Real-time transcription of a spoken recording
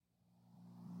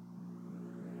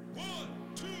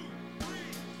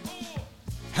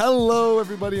Hello,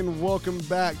 everybody, and welcome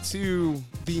back to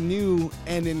the new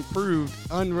and improved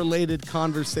Unrelated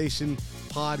Conversation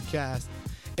podcast.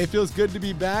 It feels good to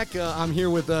be back. I'm here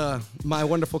with my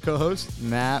wonderful co-host,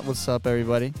 Matt. What's up,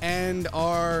 everybody? And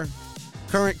our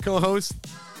current co-host,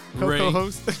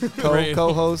 co-host.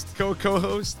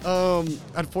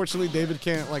 Unfortunately, David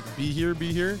can't be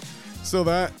here. So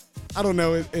that, I don't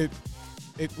know,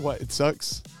 it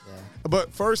sucks. Yeah.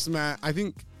 But first, Matt, I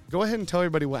think go ahead and tell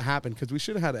everybody what happened, because we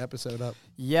should have had an episode up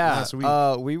last week.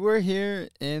 We were here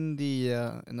in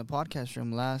the podcast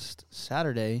room last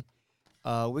Saturday.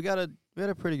 We had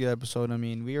a pretty good episode. I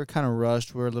mean, we were kind of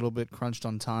rushed. We were a little bit crunched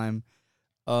on time.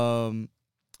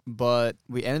 But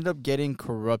we ended up getting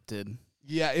corrupted.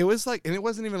 Yeah, it was and it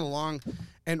wasn't even a long,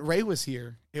 and Ray was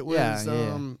here. It was,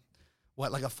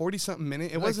 what, like a 40-something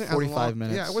minute? It wasn't 45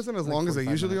 minutes. Yeah, it wasn't as long as they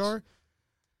usually are.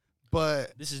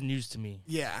 But this is news to me.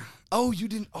 Yeah. Oh, you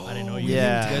didn't. Oh, I didn't know you. You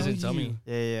Yeah. guys didn't tell me.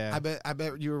 Yeah. I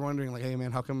bet you were wondering, hey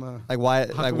man, how come? Why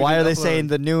are they saying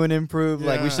the new and improved?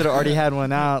 Yeah. We should have already had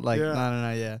one out. No.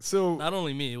 Yeah. So not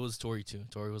only me, it was Tori too.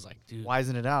 Tori was like, dude, why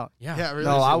isn't it out? Yeah. Really?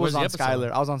 No, I was on Skylar.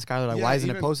 Yeah, why isn't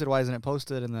it posted? Why isn't it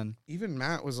posted? And then even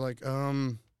Matt was like,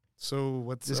 so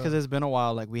what's just because it's been a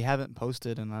while, we haven't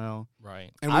posted, and I know.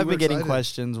 Right. And I've been getting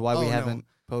questions why we haven't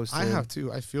posted. I have too.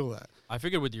 I feel that. I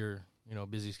figured with your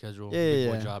busy schedule,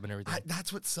 big boy job and everything.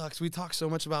 That's what sucks. We talked so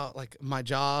much about my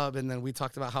job, and then we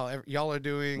talked about how y'all are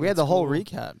doing. We had the whole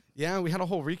recap. Yeah, we had a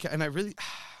whole recap, and it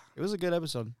was a good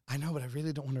episode. I know, but I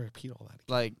really don't want to repeat all that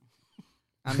again.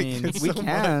 I mean, we so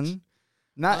can. Much.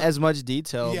 Not as much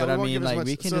detail, yeah, but I mean,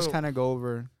 we can just kind of go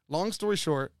over. Long story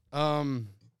short, I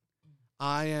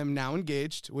am now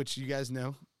engaged, which you guys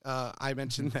know. I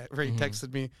mentioned that Ray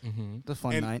texted me. Mm-hmm. The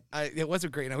fun night. It was a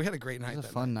great night. We had a great night. It was a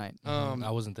fun night. I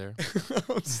wasn't there.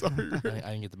 I'm sorry. I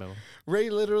didn't get the memo.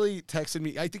 Ray literally texted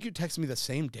me. I think you texted me the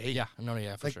same day. Yeah. No,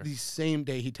 yeah, for sure. The same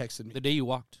day he texted me. The day you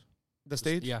walked. The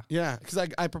stage? Yeah. Yeah, because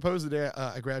I proposed the day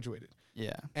I graduated.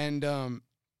 Yeah. And,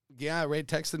 Ray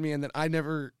texted me, and then I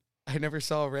never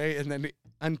saw Ray, and then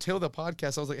until the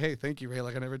podcast, I was like, hey, thank you, Ray.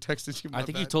 I never texted you. I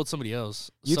think you told somebody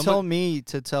else. You told me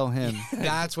to tell him.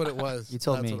 That's what it was. You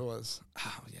told me. That's what it was.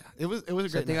 Oh, yeah. It was a great I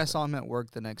think night. I saw him at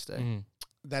work the next day. Mm-hmm.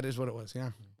 That is what it was,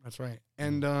 yeah. That's right.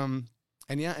 And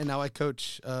now I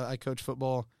coach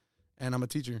football, and I'm a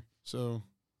teacher. So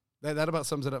that about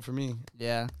sums it up for me.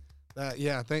 Yeah.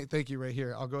 Thank you right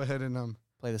here. I'll go ahead and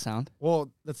play the sound.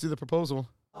 Well, let's do the proposal.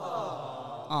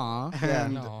 Aww.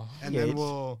 And, yeah. And then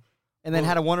we'll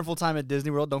had a wonderful time at Disney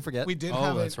World. Don't forget. We did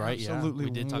have an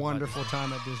absolutely wonderful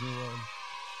time at Disney World.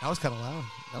 That was kind of loud.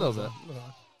 A little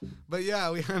bit. But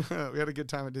yeah, we had a good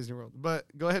time at Disney World. But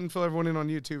go ahead and fill everyone in on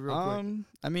YouTube real quick.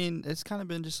 I mean, it's kind of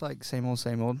been just same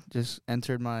old. Just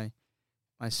entered my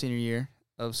senior year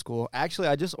of school. Actually,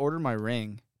 I just ordered my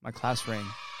ring, my class ring.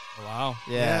 Oh, wow.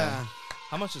 Yeah.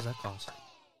 How much does that cost?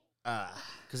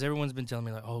 Because everyone's been telling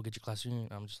me get your class ring.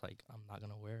 I'm just I'm not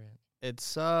gonna wear it.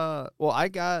 It's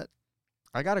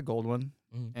I got a gold one,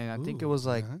 and I think it was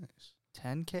nice.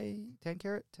 10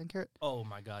 carat. Oh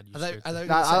my God! I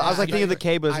was thinking the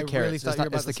K, but it's a carat. Really it's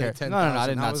the carat. No, I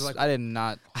did not. I did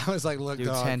not. I was like, look, do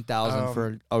 10,000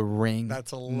 for a ring.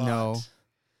 That's a lot. No,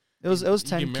 it was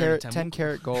 10 carat, 10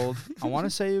 carat gold. I want to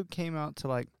say it came out to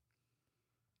like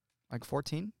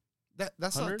 14.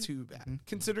 That's 100? Not too bad,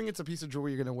 considering it's a piece of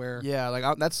jewelry you're gonna wear.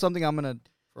 Yeah, that's something I'm gonna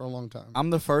for a long time. I'm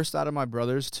the first out of my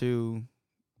brothers to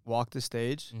walk the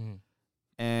stage,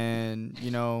 and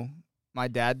my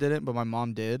dad didn't, but my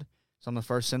mom did. So I'm the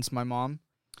first since my mom.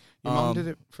 Your mom did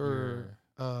it for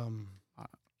I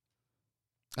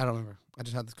don't remember. I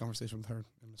just had this conversation with her.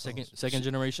 Second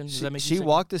generation. Does that make she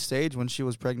walked the stage when she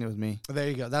was pregnant with me. There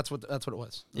you go. That's what it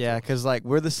was. Yeah, because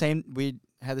we're the same. We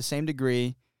had the same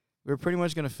degree. We were pretty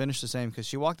much gonna finish the same because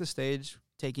she walked the stage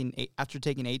after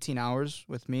taking 18 hours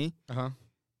with me. And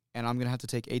I'm gonna have to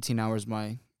take 18 hours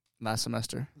my last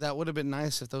semester. That would have been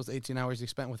nice if those 18 hours you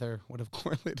spent with her would have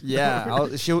correlated. Yeah,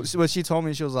 what she told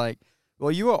me, she was like, "Well,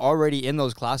 you were already in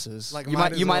those classes.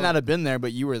 You might not have been there,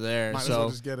 but you were there, so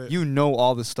just get it. You know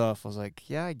all the stuff." I was like,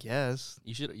 "Yeah, I guess."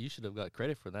 You should have got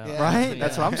credit for that, right?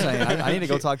 That's what I'm saying. I need to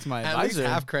go talk to my advisor. At least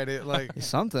half credit,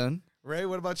 something. Ray,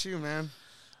 what about you, man?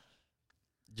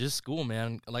 Just school,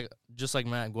 man. Just like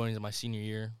Matt, going into my senior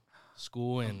year.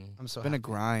 School and it's been a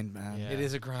grind, man. Yeah. It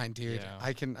is a grind, dude. Yeah.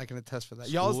 I can attest for that.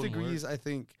 School Y'all's degrees, I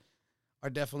think, are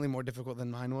definitely more difficult than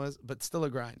mine was, but still a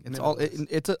grind.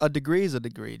 It's a degree is a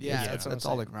degree. Dude. Yeah, that's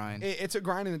all a grind. It's a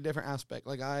grind in a different aspect.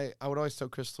 I would always tell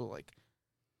Crystal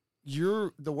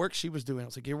the work she was doing. I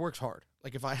was like, your work's hard.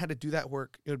 If I had to do that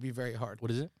work, it would be very hard.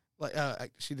 What is it?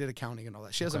 She did accounting and all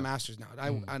that. She has a master's now.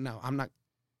 I know I'm not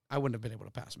I wouldn't have been able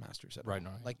to pass masters at all. Right,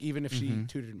 no. Like even if she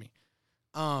tutored me.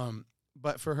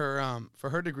 But for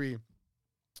her degree,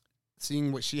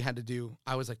 seeing what she had to do,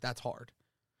 I was like, that's hard.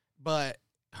 But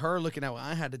her looking at what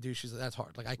I had to do, she's like, that's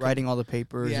hard. Like I writing all the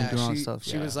papers and doing all that stuff.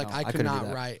 She was like, I could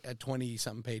not write a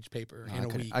 20-something page paper in a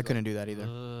week. I couldn't do that either.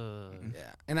 Yeah,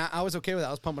 and I was okay with that.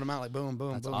 I was pumping them out like boom,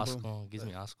 boom, That's boom, awesome. boom. Gives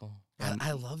me awesome.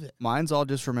 I love it. Mine's all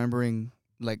just remembering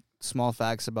like small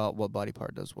facts about what body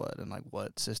part does what and like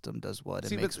what system does what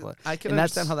and makes what. I can And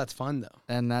understand how that's fun though.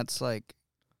 And that's like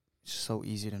so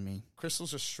easy to me. Crystal's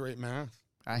just straight math.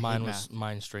 Mine was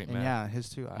mine straight and math. yeah, his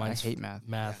too. I hate math.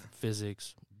 Math,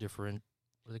 physics, different.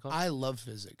 What are they called? I love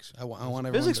physics. I want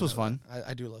everyone Physics to was know fun. that.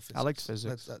 I do love physics. I liked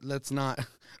physics. Let's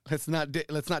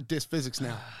not diss physics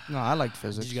now. No, I liked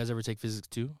physics. Did you guys ever take physics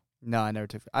too? No, I never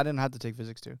took. I didn't have to take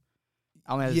physics 2.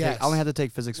 I only had to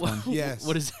take physics 1. Yes.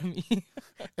 What does that mean?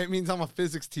 It means I'm a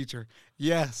physics teacher.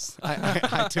 Yes,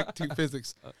 I took 2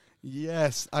 physics.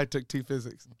 Yes, I took 2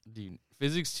 physics. Dude,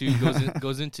 physics 2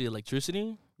 goes into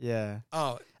electricity. Yeah.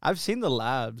 Oh, I've seen the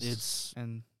labs.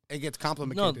 And it gets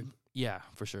complicated. no, yeah,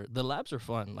 for sure. The labs are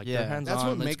fun. Like Yeah. they're hands-on. That's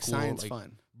what it's makes cool, science like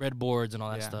fun. breadboards and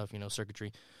all that Yeah. stuff.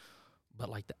 Circuitry. But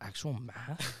like the actual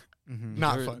math,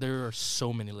 Not fun. There are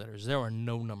so many letters. There are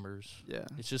no numbers. Yeah.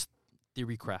 It's just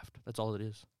theory craft. That's all it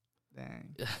is.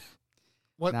 Dang.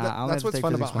 What Nah, I only had that's to what's take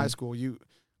fun physics about high 1. school.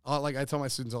 Like I tell my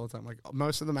students all the time, like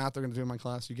most of the math they're going to do in my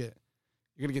class, you're going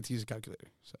to get to use a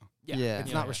calculator. So Yeah.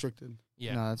 it's not restricted.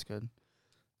 Yeah. No, that's good.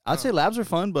 I'd say labs are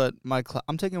fun, but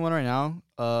I'm taking one right now,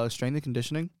 strength and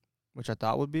conditioning, which I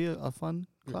thought would be a fun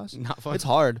class. Not fun. It's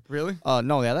hard. Really?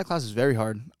 No, yeah, that class is very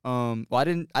hard. Well, I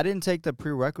didn't take the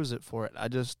prerequisite for it.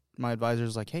 My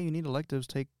advisor's like, hey, you need electives,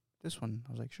 take this one.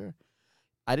 I was like, sure.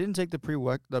 I didn't take the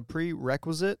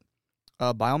prerequisite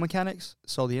biomechanics,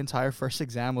 so the entire first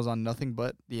exam was on nothing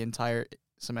but the entire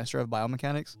semester of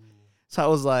biomechanics. So I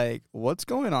was like, what's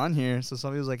going on here? So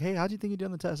somebody was like, hey, how do you think you did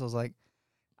on the test? I was like,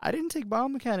 I didn't take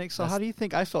biomechanics, so how do you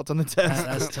think I felt on the test?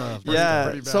 That's tough. Yeah.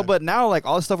 Pretty So, bad. but now, like,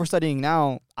 all the stuff we're studying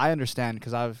now, I understand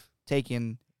because I've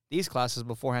taken these classes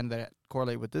beforehand that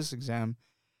correlate with this exam,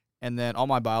 and then all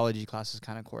my biology classes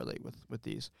kind of correlate with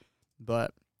these.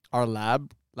 But our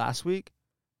lab last week,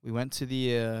 we went to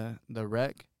the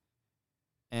rec,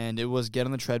 and it was get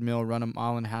on the treadmill, run 1.5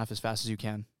 miles as fast as you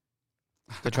can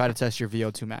to try to test your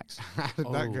VO2 max. How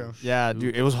did that go? Yeah,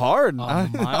 dude, it was hard. A mile?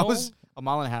 I was 1.5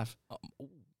 miles.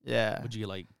 Yeah. Would you get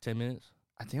like 10 minutes?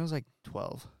 I think it was like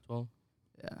 12. 12?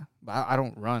 Yeah. But I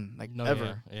don't run, like,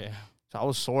 ever. Yeah. So I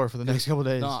was sore for the next couple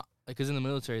days. No, because in the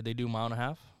military, they do 1.5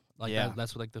 miles. Like, Yeah.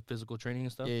 that's what, like, the physical training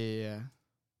and stuff. Yeah.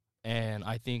 And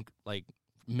I think, like,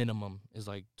 minimum is,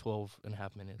 like,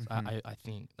 12.5 minutes. Mhm. I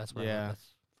think that's what Yeah. that's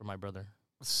for my brother.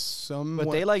 Somewhat.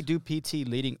 But they, like, do PT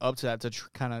leading up to that to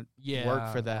kind of Yeah.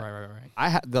 work for that.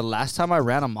 Right. The last time I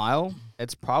ran a mile,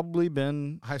 it's probably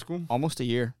been high school. almost a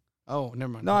year. Oh,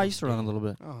 never mind. No, I used to run a little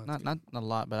bit. Oh, that's Not good. a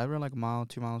lot, but I ran like 1 mile,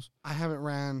 2 miles. I haven't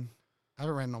ran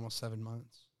in almost 7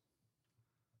 months.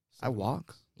 I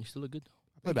walk. You still look good, though.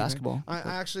 I play basketball. I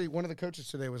actually, one of the coaches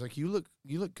today was like, "You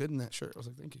look good in that shirt." I was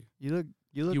like, "Thank you." You look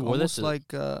You wore almost that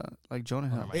like Jonah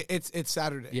Hill. my- It's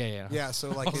Saturday. Yeah. Yeah. So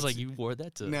like, I was it's, like, you wore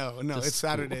that to. no, to it's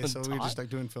Saturday, so school we and were just taught? like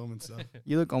doing film and stuff.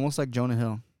 You look almost like Jonah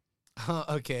Hill.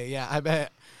 Okay, yeah, I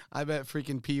bet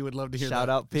freaking P would love to hear Shout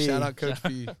that. out P. Shout out Coach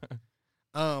P.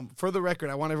 For the record,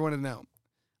 I want everyone to know,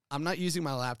 I'm not using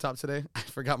my laptop today. I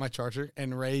forgot my charger,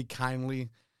 and Ray kindly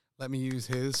let me use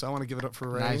his, so I want to give it up for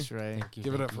Ray. Nice, Ray. Thank you.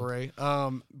 Give it up for Ray.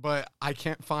 But I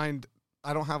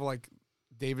don't have like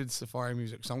David's Safari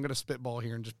music, so I'm gonna spitball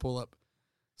here and just pull up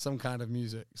some kind of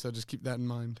music. So just keep that in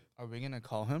mind. Are we gonna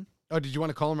call him? Oh, did you want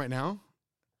to call him right now?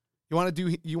 You want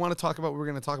to talk about what we're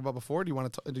gonna talk about before? Or do you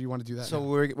want to do that? So now?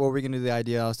 what were we gonna do? The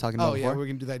idea I was talking about Oh yeah, before? we're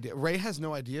gonna do the idea. Ray has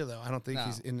no idea though. I don't think No.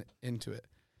 he's into it.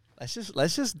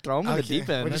 Let's just throw him in the Okay, deep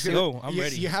end. we're Let's just go. I'm you,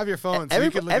 ready. You have your phone. So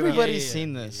you can look it up. Everybody's Yeah.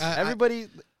 seen this. I- Everybody,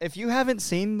 if you haven't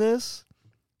seen this,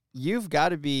 you've got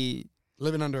to be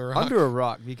living under a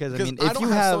rock. because I Because mean, I if don't you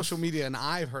have have social media, and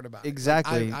I've heard about it.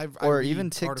 exactly, Like, I or read even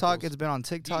TikTok, articles. it's been on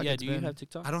TikTok. Do it's you been, have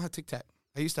TikTok? I don't have TikTok.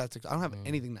 I used to have TikTok. I don't have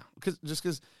anything now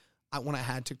because when I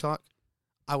had TikTok,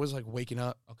 I was like waking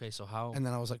up Okay, so how and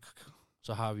then I was like,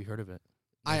 have you heard of it?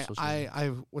 I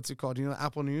what's it called? Do you know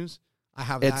Apple News? I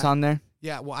have it's that. on there.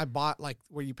 Yeah, well, I bought like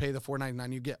where you pay the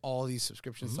 $4.99, you get all these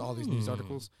subscriptions to all these news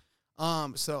articles.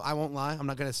 So I won't lie, I'm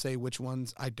not gonna say which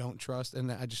ones I don't trust and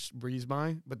that I just breeze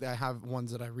by, but I have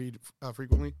ones that I read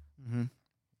frequently. Mm-hmm.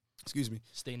 Excuse me.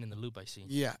 Staying in the loop, I see.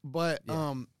 Yeah, but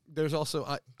Yeah. there's also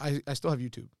I still have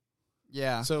YouTube.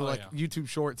 Yeah, So Oh, like yeah. YouTube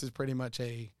Shorts is pretty much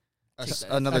a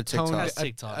Another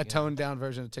TikTok. A toned down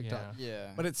version of TikTok.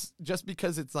 Yeah. But it's just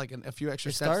because it's like a few extra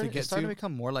It's steps to get it's starting to. to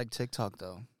become more like TikTok,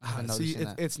 though. See,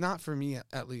 it's not for me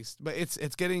at least, but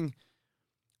it's getting.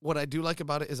 What I do like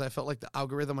about it is I felt like the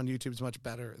algorithm on YouTube is much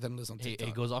better than it is on TikTok.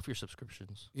 It goes off your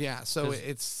subscriptions. Yeah, so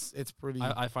it's pretty.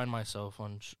 I find myself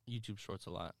on YouTube Shorts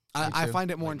a lot. I find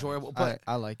it more enjoyable, but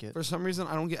I like it. For some reason,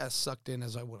 I don't get as sucked in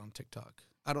as I would on TikTok.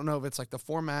 I don't know if it's like the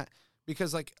format,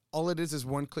 because like all it is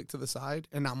one click to the side,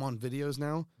 and I'm on videos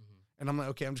now, and I'm like,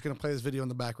 okay, I'm just gonna play this video in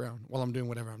the background while I'm doing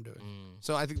whatever I'm doing.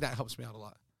 So I think that helps me out a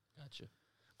lot.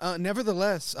 Gotcha.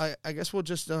 Nevertheless, I guess we'll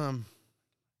just What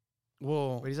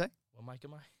do you say? What mic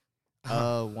am I?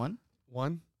 1?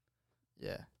 1.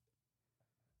 Yeah.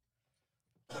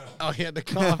 Oh, he had to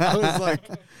cough. I was like,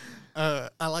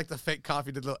 I like the fake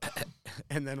coffee, did the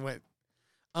and then went.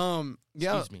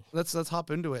 Yeah. Excuse me. Let's hop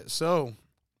into it. So,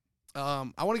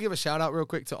 I want to give a shout out real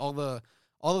quick to all the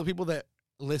people that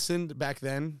listened back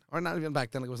then, or not even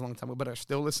back then, like it was a long time ago, but are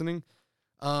still listening.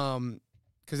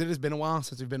 Because it has been a while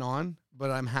since we've been on,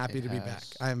 but I'm happy to be back.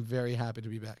 I am very happy to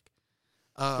be back.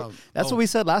 That's what we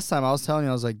said last time. I was telling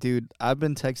you, I was like, dude, I've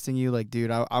been texting you, like,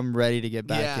 dude, I'm ready to get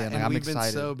back in. Like, and I'm we've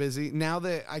excited. been so busy. Now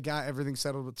that I got everything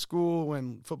settled with school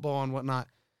and football and whatnot,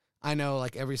 I know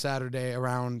like every Saturday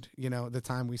around, the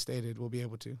time we stated, we'll be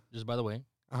able to. Just by the way,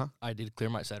 I did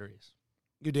clear my Saturdays.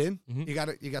 You did? Mm-hmm. You got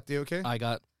it? You got the okay?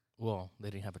 They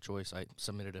didn't have a choice. I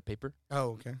submitted a paper.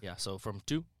 Oh, okay. Yeah, so from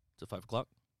 2 to 5 o'clock.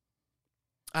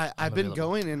 I've been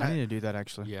going, and I need to do that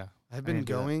actually. Yeah. I've been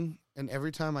going, and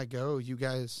every time I go, you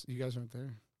guys aren't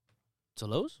there. To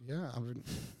Lowe's? Yeah.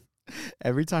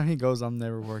 Every time he goes, I'm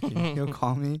never working. He'll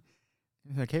call me.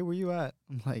 He's like, hey, where you at?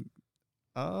 I'm like,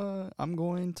 I'm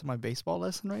going to my baseball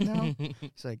lesson right now.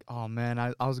 He's like, oh, man,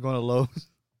 I was going to Lowe's. I was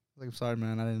like, I'm sorry,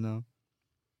 man, I didn't know.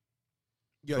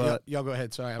 Y'all go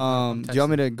ahead. Sorry. Do you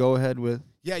want me to go ahead with?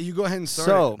 Yeah, you go ahead and start.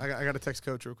 So, I got to text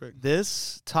Coach real quick.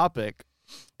 This topic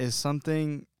is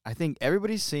something I think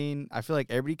everybody's seen. I feel like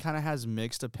everybody kind of has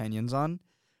mixed opinions on.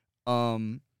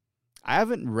 I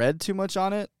haven't read too much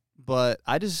on it, but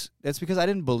it's because I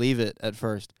didn't believe it at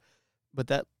first. But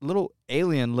that little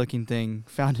alien-looking thing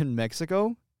found in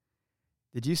Mexico,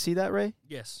 did you see that, Ray?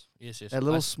 Yes. That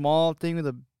little small thing with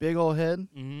a big old head?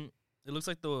 Mm-hmm. It looks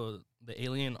like the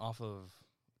alien off of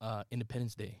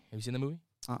Independence Day. Have you seen the movie?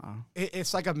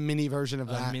 It's like a mini version of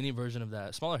that. A mini version of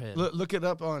that. Smaller head. Look it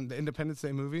up on the Independence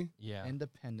Day movie. Yeah.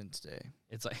 Independence Day.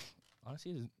 It's like,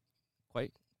 honestly, it's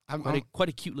quite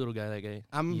a cute little guy, that guy.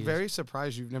 I'm very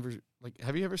surprised you've never,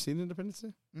 have you ever seen Independence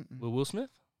Day? With Will Smith?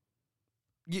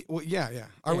 Yeah. Well, yeah.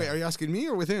 Wait, are you asking me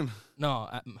or with him? No.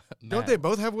 Don't they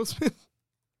both have Will Smith?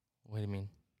 What do you mean?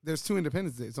 There's 2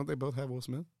 Independence Days. Don't they both have Will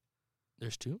Smith?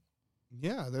 There's 2?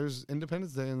 Yeah, there's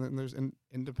Independence Day, and then there's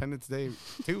Independence Day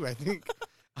 2, I think.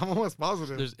 I'm almost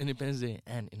positive. There's Independence Day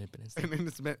and Independence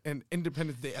Day. And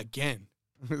Independence Day again.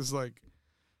 It's like,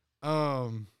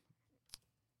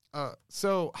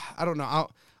 so I don't know.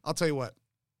 I'll tell you what.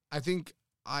 I think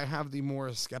I have the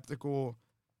more skeptical,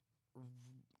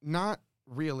 not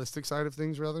realistic side of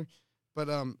things, rather. But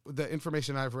the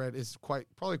information I've read is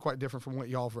probably quite different from what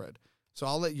y'all have read. So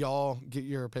I'll let y'all get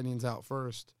your opinions out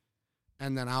first,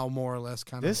 and then I'll more or less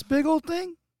kind of this big old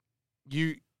thing.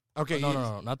 Okay?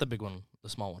 No, not the big one, the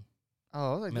small one.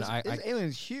 Oh, like this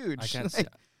alien's huge. I can't see.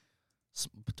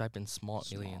 Type in small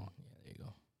alien. Yeah, there you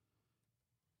go.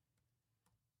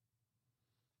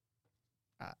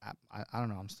 I don't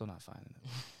know. I'm still not finding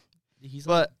it.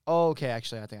 But okay,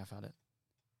 actually, I think I found it.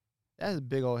 That's a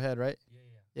big old head, right?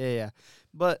 Yeah.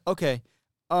 But okay,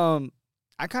 I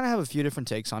kind of have a few different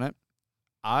takes on it.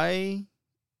 I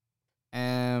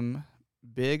am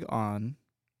big on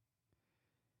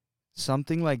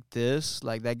something like this,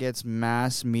 like that gets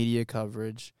mass media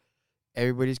coverage.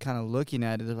 Everybody's kind of looking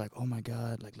at it. They're like, oh, my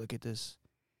God, like, look at this.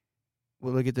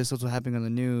 Well, look at this. What's happening on the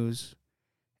news.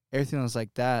 Everything else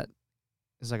like that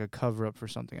is like a cover-up for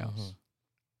something else.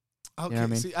 Okay, you know what I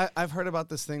mean? See, I've heard about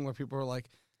this thing where people are like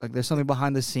there's something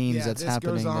behind the scenes that's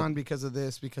happening. This goes on because of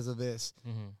this.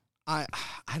 Mm-hmm. I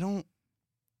don't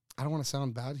want to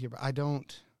sound bad here, but I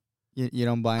don't. You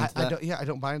don't buy into that? I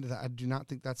don't buy into that. I do not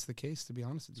think that's the case, to be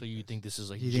honest with you. So you think this is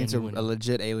like you think it's a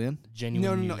legit alien?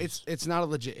 Genuine? No. It's not a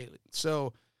legit alien.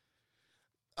 So,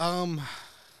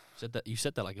 you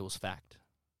said that like it was fact.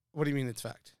 What do you mean it's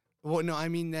fact? Well, no, I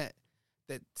mean that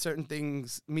certain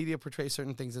things, media portrays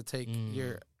certain things that take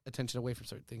your attention away from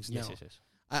certain things. Yes.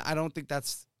 I don't think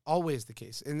that's always the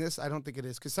case. In this, I don't think it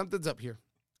is, because something's up here.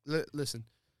 Listen,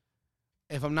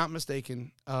 if I'm not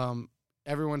mistaken,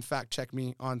 everyone fact check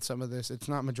me on some of this. It's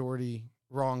not majority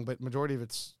wrong, but majority of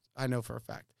it's I know for a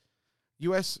fact.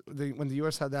 When the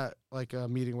U.S. had that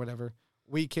meeting, whatever,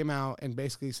 we came out and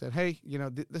basically said, hey,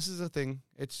 this is a thing.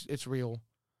 It's real.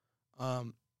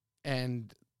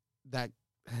 And that,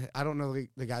 I don't know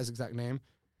the guy's exact name,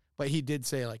 but he did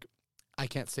say, like, I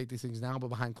can't state these things now, but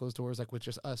behind closed doors, like with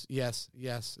just us, yes,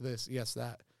 this, yes,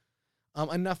 that.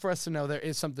 Enough for us to know there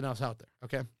is something else out there,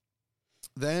 okay?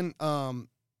 Then,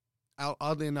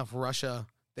 oddly enough, Russia,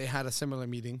 they had a similar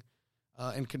meeting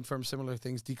and confirmed similar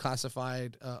things,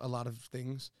 declassified a lot of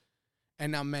things,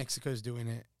 and now Mexico's doing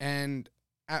it. And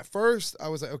at first, I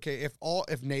was like, okay,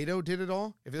 if NATO did it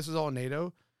all, if this was all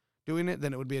NATO doing it,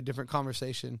 then it would be a different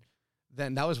conversation.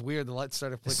 Then that was weird. The lights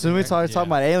started flickering. As soon as we started talking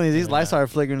about aliens, these lights started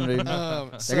flickering. They're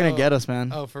going to get us,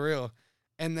 man. Oh, for real.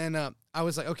 And then I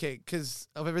was like, okay, because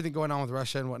of everything going on with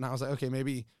Russia and whatnot, I was like, okay,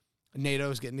 maybe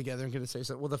NATO's getting together and going to say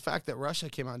something. Well, the fact that Russia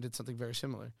came out and did something very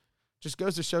similar just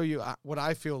goes to show you what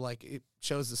I feel like it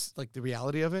shows this, like the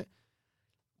reality of it.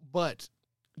 But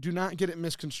do not get it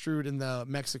misconstrued in the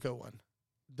Mexico one.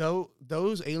 Though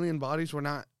those alien bodies were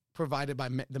not provided by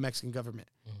the Mexican government.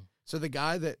 Mm. So the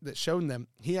guy that showed them,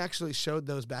 he actually showed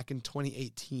those back in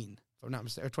 2018, if I'm not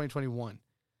mistaken, or 2021.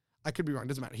 I could be wrong.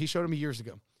 Doesn't matter. He showed them years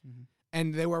ago. Mm-hmm.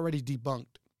 And they were already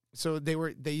debunked. So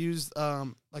they used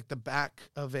like the back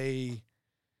of a. It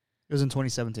was in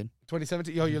 2017.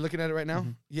 2017. Yo, you're looking at it right now.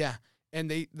 Mm-hmm. Yeah, and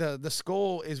the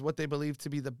skull is what they believe to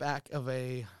be the back of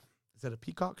a. Is that a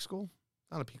peacock skull?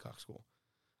 Not a peacock skull.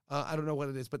 I don't know what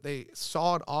it is, but they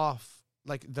sawed off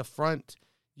like the front,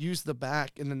 used the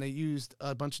back, and then they used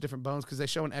a bunch of different bones because they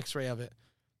show an X-ray of it,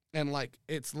 and like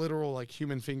it's literal like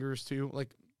human fingers too.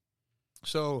 Like,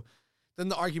 so then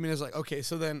the argument is like, okay,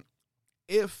 so then.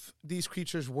 If these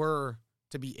creatures were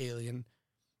to be alien,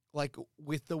 like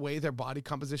with the way their body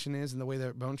composition is and the way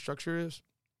their bone structure is,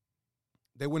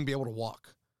 they wouldn't be able to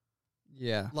walk.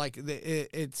 Yeah, like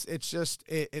it's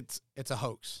a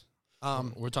hoax.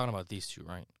 We're talking about these two,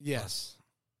 right? Yes.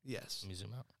 Let me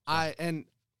zoom out.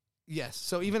 Yes.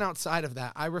 So even outside of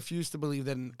that, I refuse to believe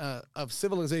that of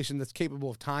civilization that's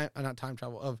capable of not time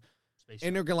travel, of space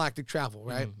intergalactic travel,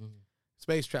 right? Mm-hmm.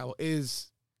 Space travel is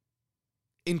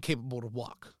incapable to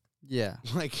walk. Yeah.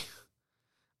 Like,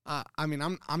 I mean,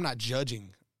 I'm not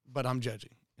judging, but I'm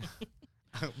judging.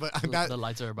 But the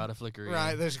lights are about to flicker.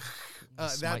 Right. There's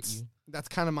that's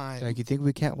kind of my. Like, you think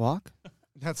we can't walk?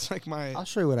 That's like my. I'll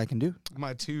show you what I can do.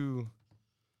 My two.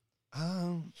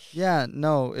 Yeah.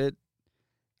 No.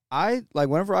 I like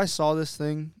whenever I saw this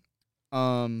thing,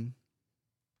 I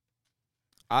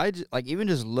like even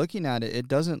just looking at it, it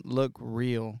doesn't look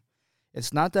real.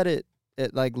 It's not that it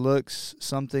like looks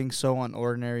something so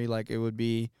unordinary, like it would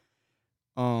be,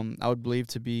 I would believe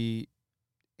to be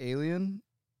alien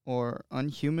or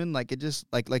unhuman. Like it just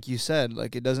like you said,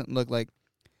 like it doesn't look like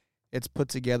it's put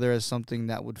together as something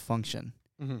that would function.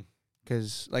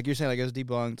 Because like you're saying, like it was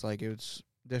debunked, like it was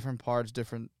different parts,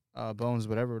 different bones,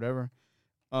 whatever.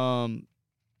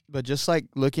 But just like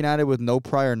looking at it with no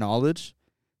prior knowledge,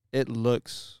 it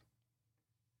looks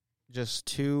just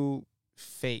too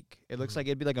fake. It looks like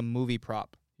it'd be like a movie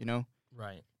prop, you know?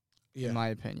 Right. Yeah. In my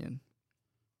opinion.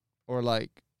 Or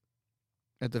like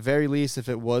at the very least, if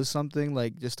it was something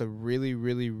like just a really,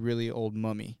 really, really old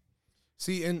mummy.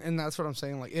 See, and that's what I'm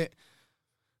saying. Like it.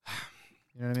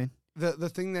 You know what I mean? The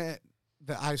thing that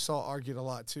I saw argued a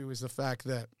lot too is the fact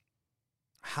that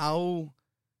how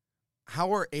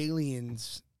are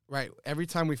aliens, right? Every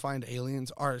time we find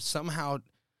aliens are somehow,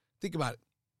 think about it,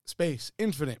 space,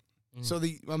 infinite. So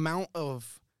the amount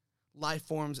of life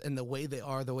forms and the way they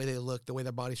are, the way they look, the way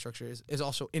their body structure is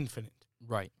also infinite.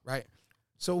 Right. Right.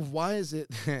 So why is it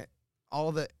that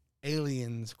all the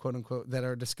aliens, quote unquote, that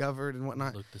are discovered and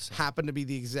whatnot happen to be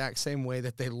the exact same way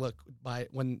that they look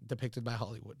when depicted by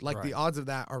Hollywood? Like the odds of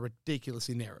that are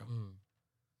ridiculously narrow.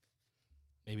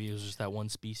 Maybe it was just that one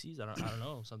species. I don't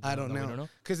know. I don't know.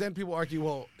 Because then people argue,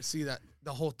 well, see, that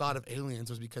the whole thought of aliens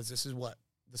was because this is what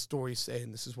the stories say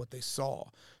and this is what they saw.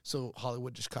 So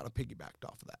Hollywood just kind of piggybacked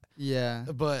off of that. Yeah.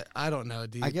 But I don't know,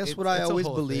 dude. I guess what I always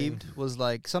believed was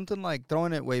like something like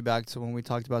throwing it way back to when we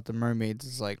talked about the mermaids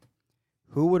is like,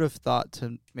 who would have thought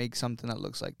to make something that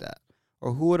looks like that?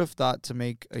 Or who would have thought to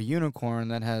make a unicorn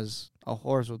that has a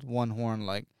horse with one horn?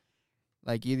 Like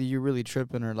either you're really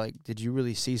tripping or like, did you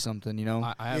really see something, you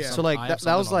know? I have so like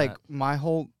that was like my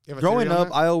whole growing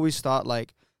up. I always thought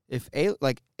like if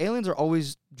aliens are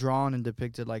always drawn and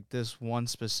depicted like this one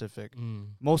specific.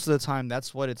 Most of the time,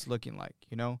 that's what it's looking like,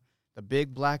 you know? The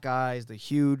big black eyes, the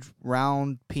huge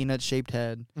round peanut shaped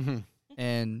head,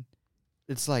 and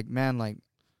it's like, man, like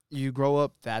you grow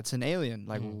up, that's an alien.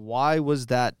 Like, why was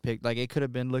that picked? Like, it could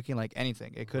have been looking like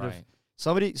anything. It could have.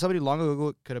 Somebody long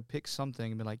ago could have picked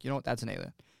something and been like, you know what, that's an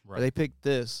alien. Right. Or they picked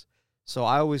this. So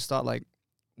I always thought, like,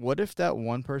 what if that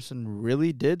one person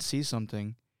really did see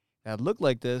something that looked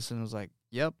like this and was like,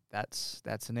 yep, that's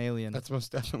an alien. That's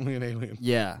most definitely an alien.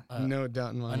 Yeah. No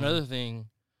doubt in my mind. Another thing,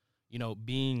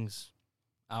 beings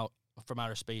out from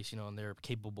outer space, and they're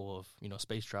capable of,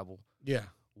 space travel. Yeah.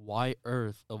 Why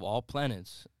Earth, of all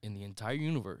planets in the entire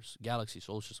universe, galaxy,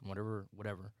 solar system, whatever,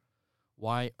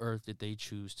 why Earth did they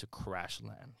choose to crash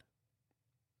land?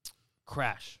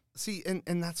 Crash. See,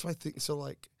 and that's why I think, so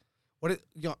like,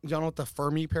 y'all know what the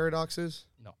Fermi paradox is?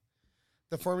 No.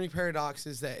 The Fermi paradox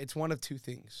is that it's one of two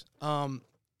things.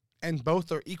 And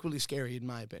both are equally scary in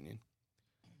my opinion.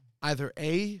 Either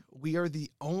A, we are the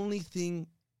only thing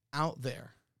out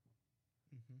there,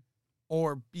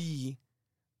 or B,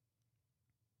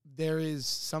 there is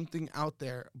something out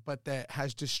there, but that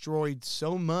has destroyed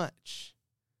so much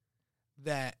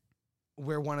that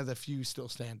we're one of the few still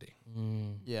standing.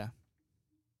 Yeah.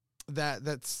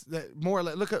 That's more or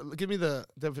less. Give me the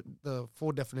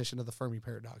full definition of the Fermi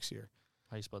paradox here.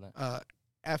 How you spell that?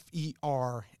 Fermi.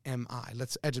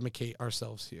 Let's educate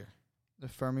ourselves here. The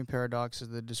Fermi paradox is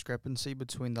the discrepancy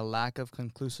between the lack of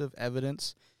conclusive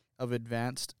evidence of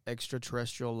advanced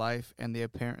extraterrestrial life and the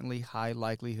apparently high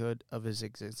likelihood of his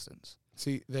existence.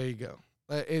 See, there you go.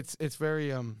 It's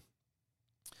very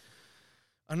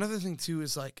Another thing too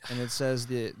is like, and it says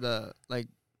the like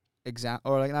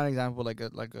example, or like not example, like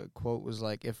a quote was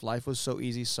like, if life was so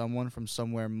easy, someone from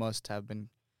somewhere must have been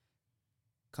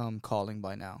come calling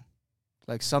by now.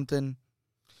 Like something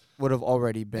would have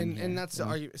already been here, and that's the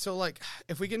argument. So like,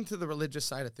 if we get into the religious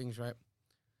side of things, right,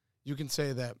 you can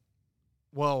say that,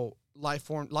 well, life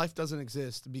doesn't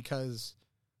exist because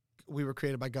we were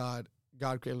created by God.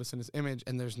 God created us in his image,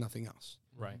 and there's nothing else.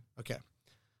 Right. Okay.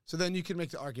 So then you can make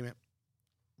the argument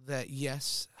that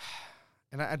yes,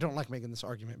 and I don't like making this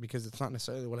argument because it's not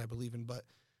necessarily what I believe in, but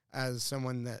as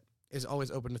someone that is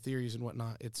always open to theories and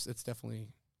whatnot, it's definitely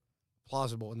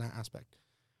plausible in that aspect.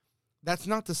 That's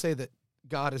not to say that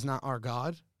God is not our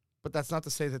God, but that's not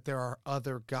to say that there are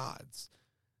other gods.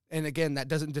 And again, that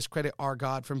doesn't discredit our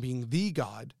God from being the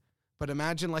God, but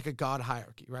imagine like a God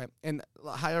hierarchy, right? And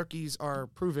hierarchies are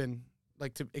proven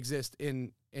like to exist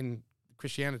in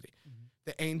Christianity. Mm-hmm.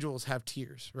 The angels have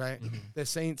tiers, right? Mm-hmm. The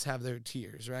saints have their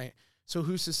tiers, right? So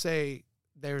who's to say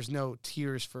there's no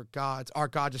tiers for gods? Our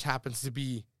God just happens to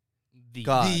be the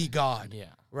God, yeah,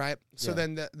 right? So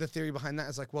then the theory behind that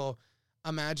is like, well,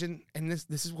 imagine, and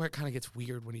this is where it kind of gets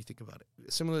weird when you think about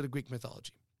it. Similar to Greek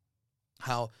mythology,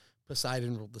 how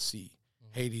Poseidon ruled the sea,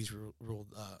 Hades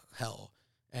ruled hell,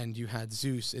 and you had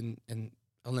Zeus in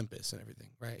Olympus and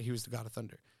everything, right? He was the god of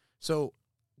thunder. So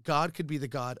God could be the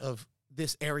god of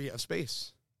this area of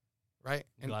space, right?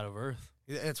 And God of Earth.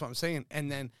 That's what I'm saying. And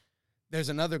then there's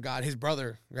another god, his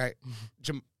brother, right?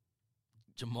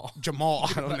 Jamal.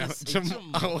 I don't know.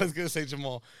 I was going to say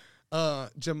Jamal.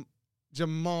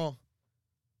 Jamal.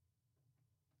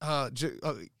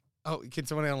 Can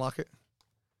somebody unlock it?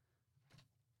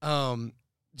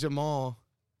 Jamal.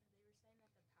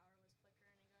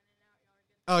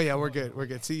 Oh yeah, we're good. We're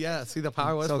good. See, the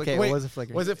power was okay. Wait, was it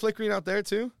flickering? Was it flickering out there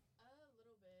too? A little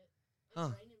bit. Huh.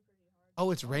 It's raining pretty hard.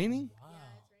 Oh, it's raining? Wow. Yeah,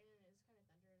 it's raining. It's kind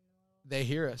of thunder in the middle. They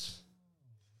hear us.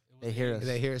 They hear us.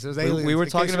 They hear us. It was aliens. We were in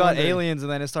case talking you're about wondering. aliens,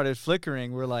 and then it started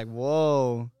flickering. We're like,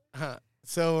 whoa.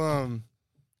 So,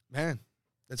 man.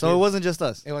 So weird. It wasn't just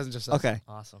us. It wasn't just us. Okay.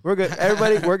 Awesome. We're good.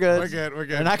 Everybody, we're good. We're good. We're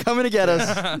good. They're not coming to get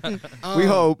us. We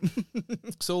hope.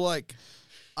 So, like,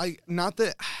 I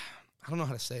don't know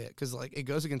how to say it because, like, it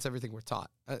goes against everything we're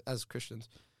taught as Christians.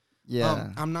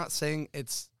 Yeah. I'm not saying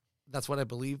that's what I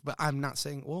believe, but I'm not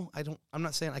saying, I'm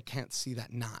not saying I can't see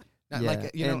that not.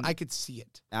 Like, I could see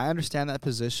it. I understand that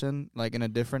position, like, in a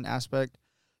different aspect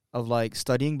of, like,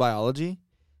 studying biology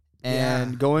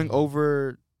and going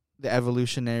over the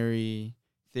evolutionary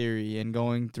theory and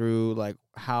going through, like,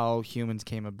 how humans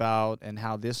came about and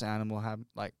how this animal have,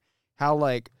 like, how,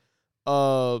 like,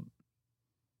 the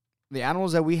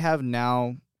animals that we have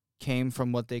now came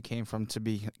from what they came from to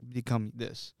become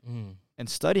this. Mm. And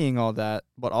studying all that,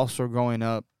 but also growing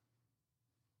up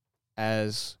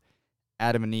as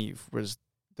Adam and Eve was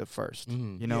the first,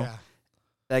 you know? Yeah.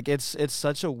 Like, it's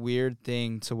such a weird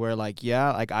thing to where, like,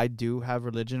 yeah, like, I do have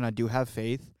religion, I do have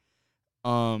faith,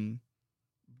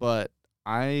 but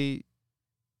I,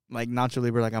 like, naturally,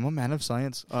 we're like, I'm a man of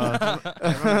science. But,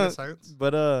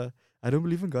 I don't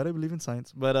believe in God, I believe in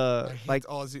science. But, I hate like,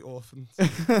 Aussie orphans.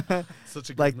 Such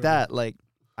a good like movie. that, like,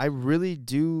 I really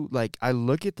do, like, I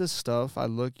look at this stuff,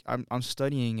 I'm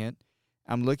studying it,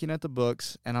 I'm looking at the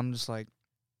books, and I'm just like,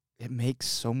 it makes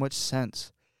so much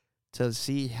sense to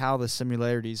see how the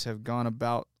similarities have gone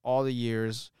about all the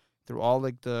years through all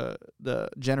like the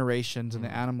generations and the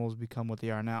Mhm. animals become what they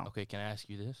are now. Okay, can I ask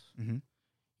you this? Mm-hmm.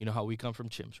 You know how we come from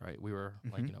chimps, right? We were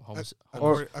like,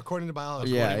 Mhm. According to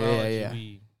biology. Yeah, according to biology, yeah.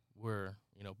 we were,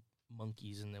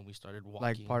 monkeys, and then we started walking.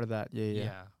 Like part of that.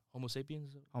 Yeah. Homo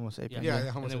sapiens. Homo sapiens. Yeah, and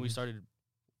Homo then we sapiens. started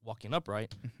walking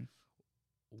upright. Mhm.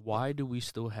 Why do we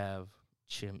still have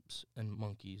chimps and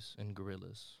monkeys and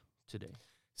gorillas today?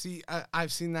 See,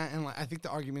 I've seen that, and I think the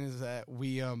argument is that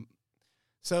we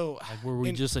so Like, were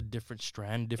we just a different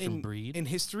strand, different breed? in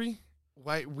history,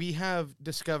 right? We have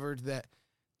discovered that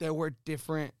there were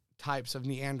different types of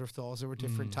Neanderthals. There were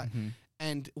different types, Mhm.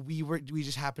 and we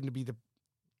just happened to be the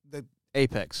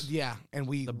Apex. and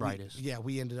The brightest.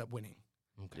 we ended up winning.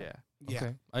 Okay. Yeah.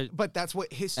 Yeah, Okay. but that's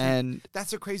what history. And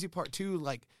That's the crazy part too.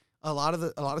 Like a lot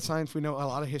of science we know, a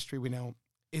lot of history we know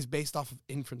is based off of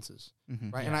inferences,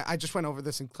 mhm. right? Yeah. And I just went over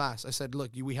this in class. I said,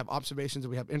 look, we have observations and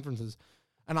we have inferences.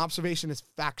 An observation is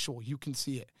factual; you can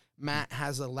see it. Matt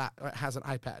has has an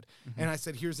iPad, Mhm. and I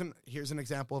said, here's an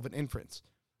example of an inference.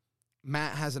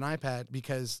 Matt has an iPad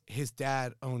because his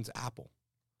dad owns Apple.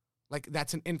 Like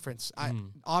that's an inference.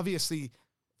 Obviously,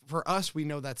 for us, we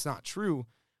know that's not true.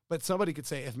 But somebody could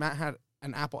say if Matt had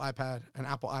an Apple iPad, an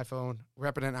Apple iPhone,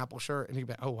 repping an Apple shirt, and he'd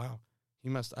be, oh wow, he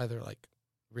must either like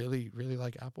really, really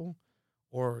like Apple,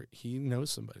 or he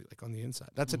knows somebody like on the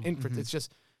inside. That's an inference. Mhm. It's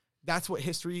just that's what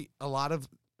history. A lot of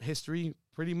history,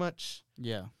 pretty much.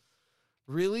 Yeah.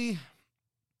 Really,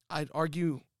 I'd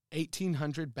argue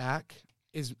 1800 back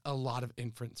is a lot of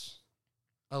inference.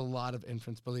 A lot of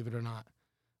inference, believe it or not.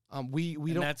 We and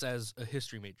don't. that's as a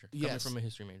history major. Coming Yes. from a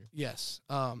history major. Yes.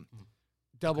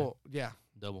 Double. Yeah.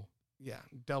 Double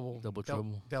Double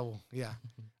trouble. Double. Yeah.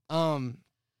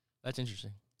 That's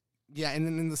interesting. Yeah. And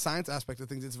then in the science aspect of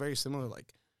things, it's very similar.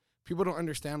 Like people don't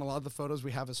understand a lot of the photos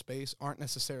we have of space aren't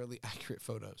necessarily accurate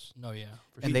photos. No, yeah.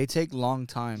 For And they take long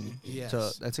time.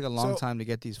 Yes. They take a long So, time to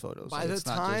get these photos. By So the it's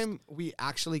not just- time we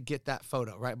actually get that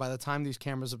photo, right? By the time these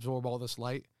cameras absorb all this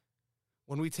light,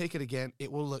 when we take it again,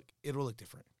 it'll look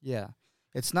different. yeah,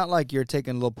 it's not like you're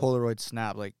taking a little Polaroid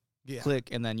snap, like Yeah. click,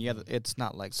 and then it's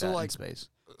not like So, that like, in space.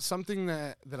 Something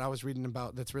that I was reading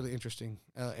about that's really interesting,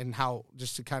 and how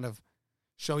just to kind of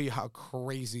show you how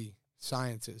crazy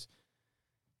science is.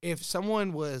 If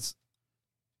someone was,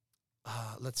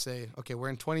 let's say, okay, we're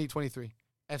in 2023.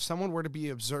 If someone were to be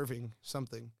observing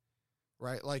something,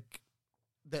 right, like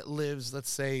that lives, let's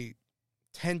say,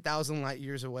 10,000 light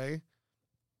years away,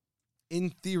 in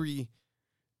theory,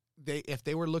 if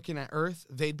they were looking at Earth,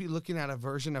 they'd be looking at a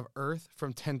version of Earth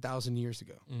from 10,000 years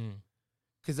ago,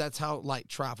 because that's how light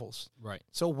travels. Right.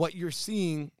 So what you're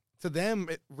seeing to them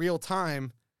at real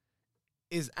time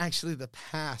is actually the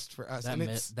past for us. And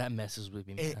That messes with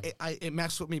me. Man. it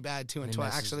messed with me bad too until I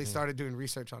actually started doing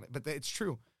research on it. But it's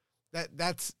true.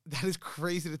 That is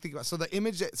crazy to think about. So the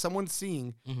image that someone's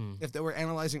seeing, if they were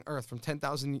analyzing Earth from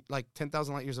 10,000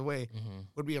 light years away,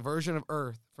 would be a version of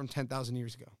Earth from 10,000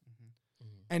 years ago.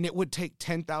 And it would take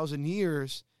 10,000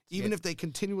 years, even if they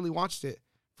continually watched it,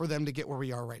 for them to get where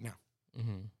we are right now.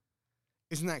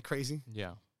 Isn't that crazy?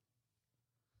 Yeah.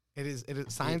 It is.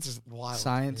 Science is wild.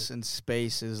 Science and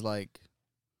space is like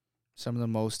some of the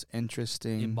most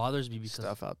interesting It bothers me because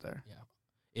stuff out there. Yeah.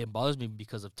 It bothers me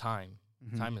because of time.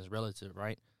 Mhm. Time is relative,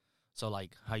 right? So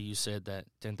like how you said that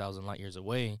 10,000 light years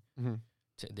away,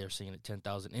 they're seeing a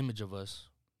 10,000 image of us.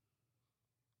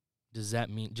 Does that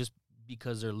mean just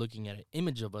because they're looking at an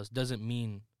image of us doesn't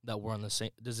mean that we're on the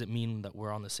same? Does it mean that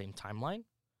we're on the same timeline?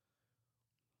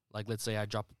 Like, let's say I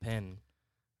drop a pen.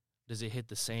 Does it hit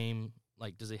the same?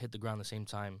 Like, does it hit the ground the same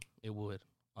time it would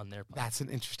on their planet? That's an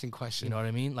interesting question. You know what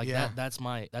I mean? Like Yeah. that's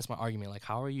my argument. Like,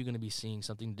 how are you going to be seeing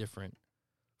something different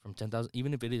from 10,000,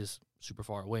 even if it is super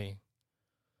far away?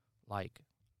 Like,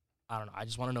 I don't know. I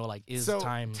just want to know, like, is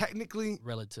time technically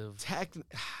relative?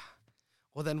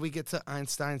 Well, then we get to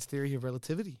Einstein's theory of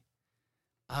relativity.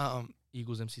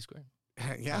 Equals MC squared.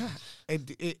 Yeah,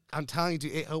 I'm telling you,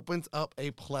 dude, it opens up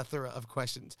a plethora of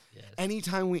questions. Yes.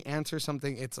 Anytime we answer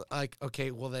something, it's like,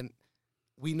 okay, well then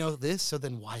we know this, so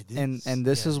then why this? And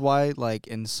this is why, like,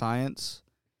 in science,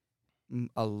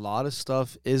 a lot of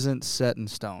stuff isn't set in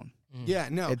stone. Yeah,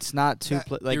 no, It's not too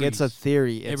That- like it's a theories.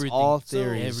 theory. It's Everything. all So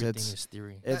theories. Everything is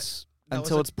theory. It's that was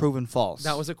until a- it's proven false.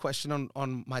 that was a question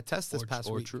on my test this past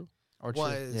or week. true. or true.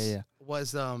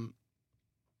 Was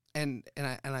and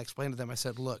I explained to them. I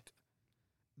said, look,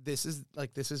 this is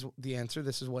the answer.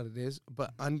 This is what it is.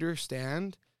 But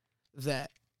understand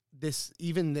that this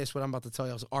what I'm about to tell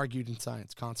you, I was argued in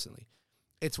science constantly.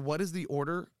 It's what is the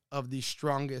order of the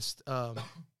strongest,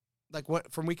 like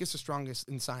what from weakest to strongest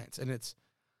in science, and it's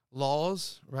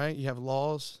laws, right? You have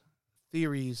laws,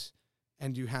 theories,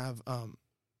 and you have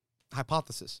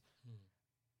hypothesis.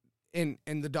 in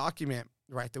the document,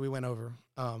 right, that we went over,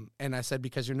 and I said,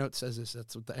 because your note says this,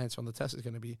 that's what the answer on the test is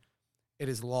going to be. It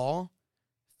is law,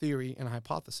 theory, and a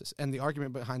hypothesis. And the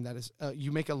argument behind that is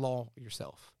you make a law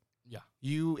yourself. Yeah.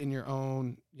 You in your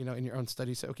own, in your own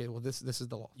study say, okay, well, this is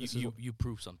the law. You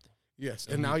prove something. Yes.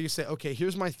 And now you say, okay,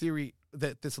 here's my theory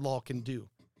that this law can do,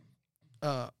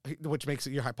 which makes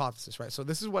it your hypothesis, right? So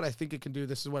this is what I think it can do.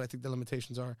 This is what I think the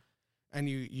limitations are. And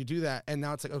you do that. And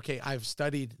now it's like, okay, I've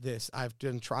studied this. I've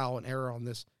done trial and error on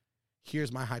this.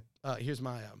 Here's my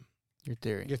Your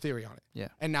theory. your theory on it. Yeah.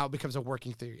 And now it becomes a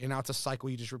working theory. And now it's a cycle.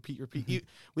 You just repeat.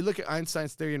 We look at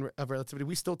Einstein's theory of relativity.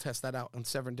 We still test that out on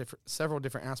several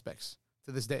different aspects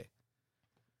to this day.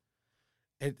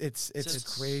 It's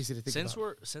crazy to think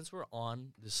about. Since we're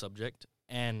on this subject,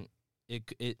 and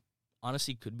it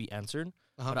honestly could be answered,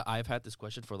 but I've had this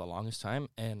question for the longest time,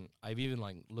 and I've even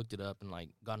like looked it up and like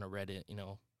gone to Reddit, a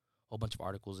whole bunch of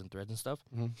articles and threads and stuff.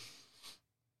 Mm-hmm.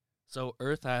 So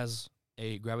Earth has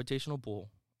a gravitational pull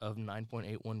of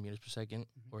 9.81 meters per second,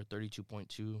 or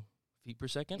 32.2 feet per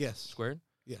second. Yes. Squared.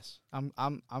 Yes. I'm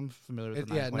familiar with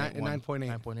the 9.8.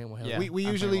 9.81. Yeah. We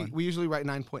usually write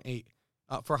 9.8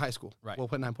 for high school. Right. We'll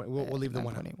put 9.8. We'll leave the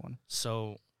 1 out. 9.81.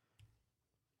 So,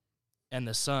 and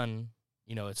the sun,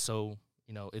 it's so,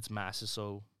 its mass is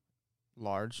so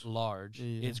Large. large.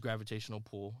 Its gravitational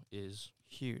pull is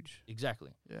Huge.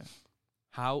 exactly. Yeah.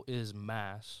 How is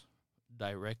mass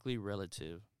directly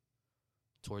relative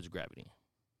towards gravity?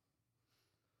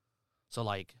 So,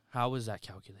 like, how is that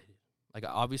calculated? Like,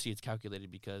 obviously, it's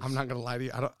calculated because I'm not gonna lie to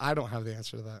you. I don't have the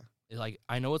answer to that. it's like,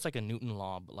 I know it's like a Newton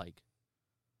law, but like,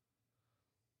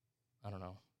 I don't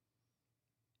know.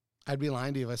 I'd be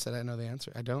lying to you if I said I know the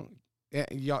answer. I don't.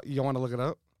 Yeah, you want to look it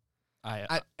up?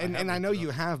 I know you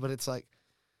have, but it's like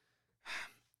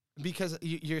because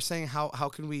you're saying how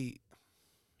can we?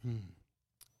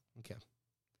 Okay.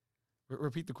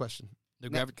 Repeat the question.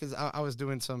 Because I was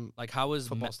doing some like how is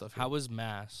football stuff. How is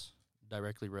mass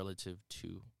directly relative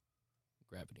to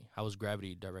gravity? How is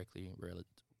gravity directly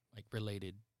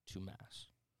related to mass?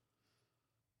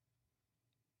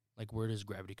 Like, where does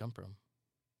gravity come from?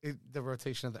 The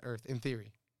rotation of the Earth, in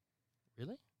theory.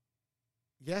 Really?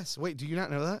 Yes. Wait, do you not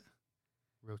know that?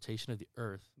 Rotation of the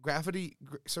Earth. Gravity.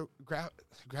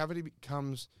 Gravity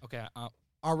becomes Okay.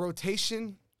 our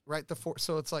rotation, right? The force.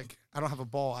 So it's like I don't have a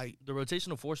ball. The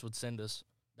rotational force would send us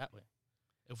that way.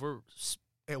 If we're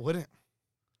It wouldn't.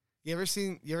 You ever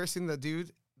seen the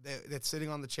dude that's sitting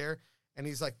on the chair and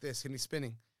he's like this and he's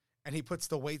spinning, and he puts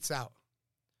the weights out,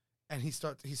 and he's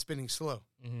spinning slow.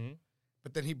 Mm-hmm.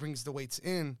 But then he brings the weights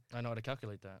in. I know how to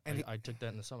calculate that. And I took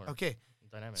that in the summer. Okay.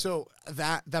 Dynamics. So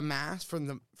that the mass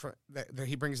that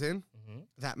he brings in, mm-hmm.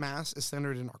 that mass is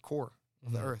centered in our core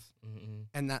of the Earth, mm-hmm.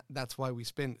 and that's why we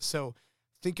spin. So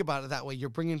think about it that way. You're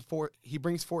bringing he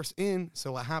brings force in.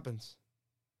 So what happens?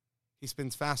 He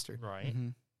spins faster. Right. Mm-hmm.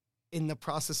 In the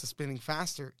process of spinning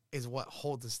faster is what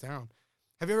holds us down.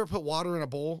 Have you ever put water in a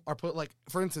bowl or put, like,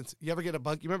 for instance, you ever get a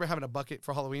bucket? You remember having a bucket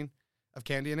for Halloween of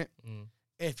candy in it? Mm.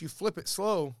 If you flip it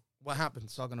slow, what happens?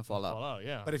 It's all gonna fall out.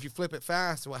 Yeah. But if you flip it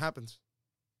fast, what happens?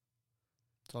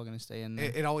 It's all gonna stay in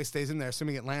there. It always stays in there,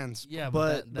 assuming it lands. Yeah,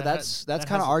 but that's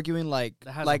kind of arguing like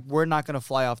we're not gonna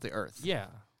fly off the Earth. Yeah.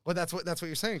 Well, that's what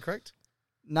you're saying, correct?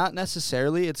 Not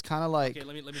necessarily. It's kind of like Okay,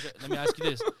 let me ask you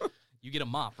this: you get a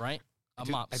mop, right? I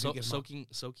do get a mop.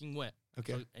 Soaking wet.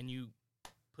 Okay. And you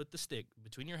put the stick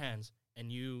between your hands,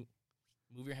 and you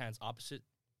move your hands opposite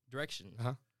directions.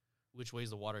 Uh-huh. Which way is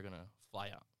the water gonna fly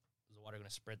out? Is the water gonna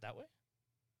spread that way?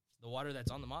 The water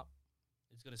that's on the mop,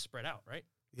 it's gonna spread out, right?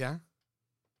 Yeah.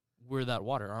 We're that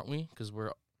water, aren't we? Because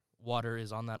water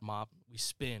is on that mop. We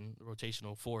spin, the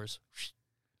rotational force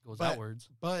goes outwards.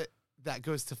 But that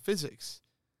goes to physics,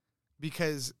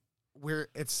 because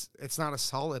it's not a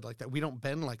solid like that. We don't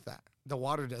bend like that. The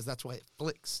water does. That's why it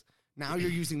flicks. Now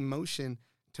you're using motion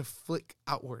to flick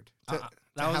outward.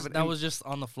 That was just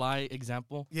on the fly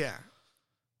example. Yeah.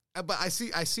 But I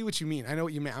see what you mean. I know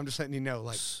what you mean. I'm just letting you know.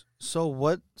 Like, so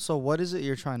what is it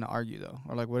you're trying to argue though,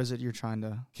 or like what is it you're trying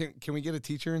to? Can we get a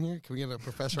teacher in here? Can we get a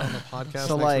professor on the podcast?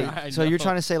 So next like, week? so you're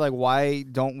trying to say like, why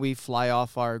don't we fly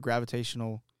off our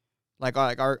gravitational, like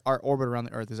our orbit around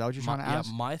the Earth? Is that what you're trying to ask?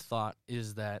 Yeah, my thought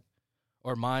is that,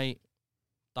 or my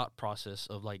thought process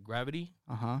of like gravity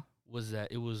was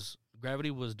that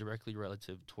gravity was directly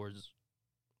relative towards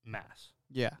mass.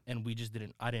 Yeah. And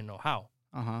I didn't know how.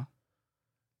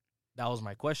 That was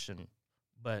my question.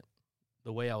 But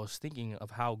the way I was thinking of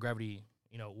how gravity,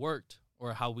 worked,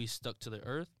 or how we stuck to the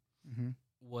Earth,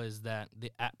 was that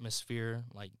the atmosphere,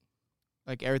 like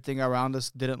everything around us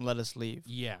didn't let us leave.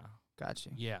 Yeah.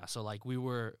 Gotcha. Yeah. So like we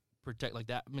were the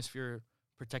atmosphere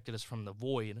protected us from the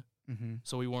void, Mm-hmm.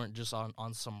 So we weren't just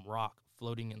on some rock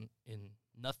floating in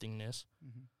nothingness.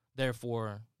 Mm-hmm.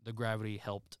 Therefore, the gravity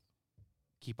helped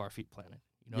keep our feet planted.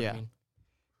 You know what I mean?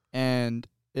 And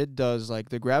it does, like,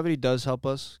 the gravity does help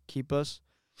us keep us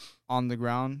on the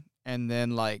ground. And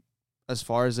then, like, as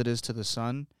far as it is to the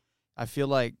sun, I feel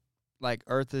like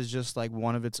Earth is just like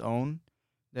one of its own,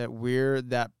 that we're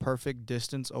that perfect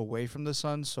distance away from the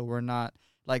sun. So we're not,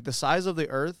 like, the size of the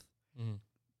Earth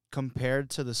compared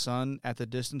to the sun at the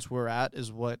distance we're at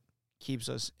is what keeps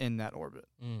us in that orbit.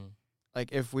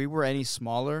 Like, if we were any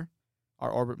smaller, our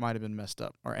orbit might have been messed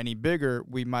up, or any bigger,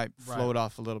 we might float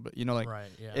off a little bit. You know, like,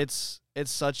 it's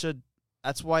such a,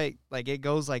 that's why, like, it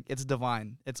goes, like, it's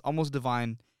divine. It's almost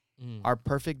divine. Our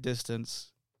perfect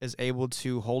distance is able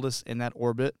to hold us in that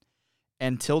orbit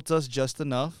and tilt us just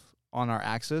enough on our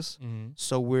axis,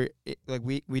 so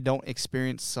we don't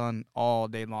experience sun all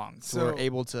day long. So we're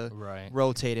able to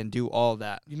rotate and do all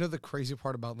that. You know the crazy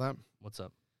part about that? What's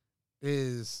up?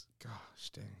 Is,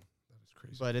 gosh dang, that is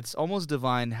crazy. But it's almost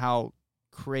divine how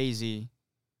crazy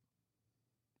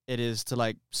it is to,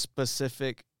 like,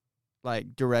 specific,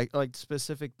 like, direct, like,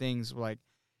 specific things, like,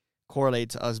 correlate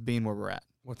to us being where we're at.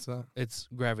 What's that? It's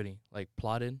gravity, like,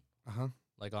 plotted. Uh-huh.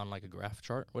 Like on, like, a graph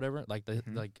chart, whatever. Like the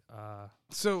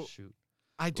So shoot.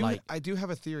 I do have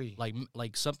a theory.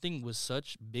 Like something with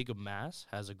such big a mass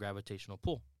has a gravitational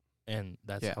pull, and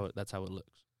that's how it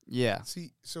looks. Yeah.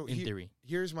 See, so in theory,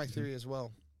 here's my theory as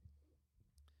well.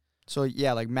 So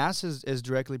yeah, like, mass is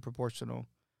directly proportional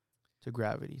to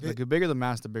gravity. Like, the bigger the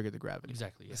mass, the bigger the gravity.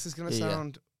 Exactly. Yeah. This is gonna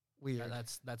sound weird.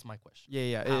 That's my question.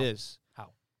 Yeah, How? it is.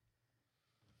 How?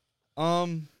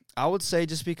 I would say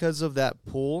just because of that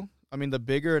pull. I mean, the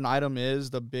bigger an item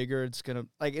is, the bigger it's gonna,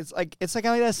 like, it's kind of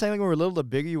like that saying, like, when we're little, the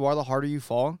bigger you are, the harder you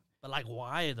fall. But, like,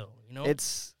 why though? You know,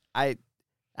 that's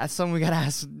something we gotta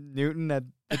ask Newton at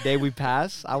the day we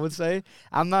pass. I would say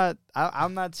I'm not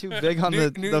too big on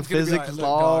the physics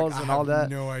laws and all that. I have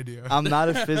no idea. I'm not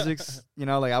a physics,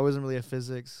 like, I wasn't really a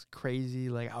physics crazy,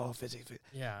 like, physics.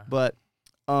 Yeah. But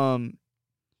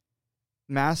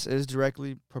mass is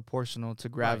directly proportional to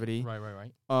gravity.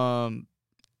 Right.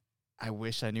 I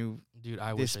wish I knew, dude.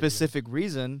 the specific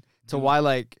reason to why,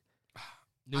 like,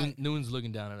 Newton's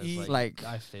looking down at us like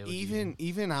I failed. Even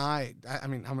I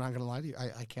mean, I'm not gonna lie to you.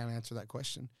 I can't answer that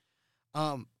question.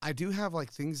 I do have,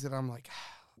 like, things that I'm like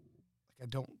I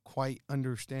don't quite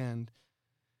understand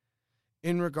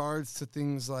in regards to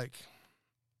things like,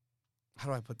 how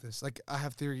do I put this? Like, I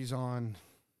have theories on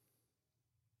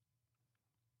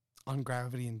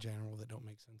gravity in general that don't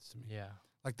make sense to me. Yeah.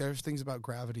 Like, there's things about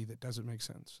gravity that doesn't make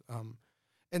sense.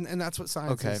 And that's what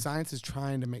science is. Science is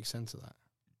trying to make sense of that.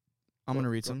 I'm going to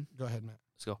read some. Go ahead, Matt.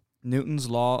 Let's go. Newton's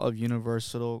law of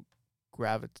universal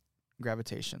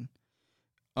gravitation.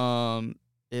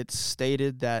 It's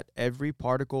stated that every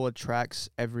particle attracts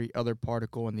every other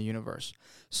particle in the universe.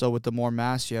 So with the more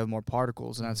mass, you have more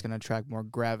particles, and that's going to attract more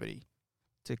gravity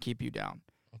to keep you down.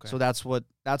 Okay. So that's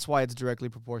why it's directly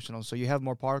proportional. So you have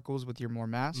more particles with your more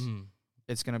mass.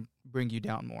 It's going to bring you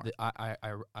down more.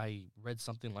 I read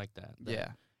something like that.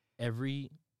 Every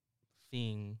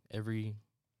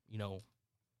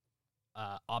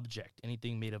object,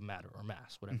 anything made of matter or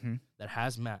mass, whatever, that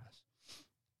has mass,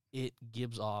 it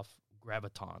gives off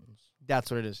gravitons.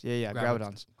 That's what it is. Yeah,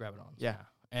 gravitons. Gravitons. Yeah.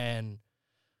 And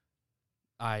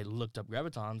I looked up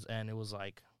gravitons, and it was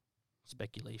like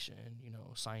speculation.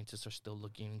 Scientists are still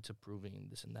looking into proving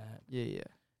this and that. Yeah.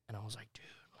 And I was like, dude,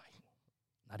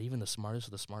 not even the smartest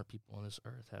of the smart people on this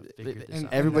earth have figured this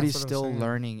out. Everybody's still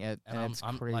learning it, and it's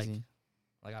I'm crazy.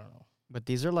 Like, I don't know. But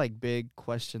these are, like, big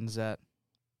questions that...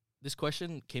 This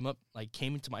question came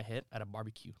into my head at a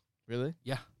barbecue. Really?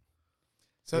 Yeah.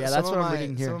 So yeah, that's what I'm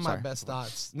reading here. Some of my best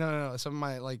thoughts. No. Some of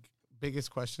my, like, biggest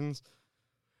questions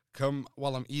come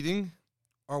while I'm eating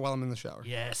or while I'm in the shower.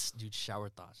 Yes, dude. Shower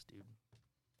thoughts, dude.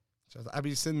 So I'd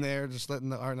be sitting there just I'd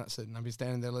be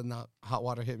standing there letting the hot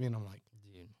water hit me, and I'm like,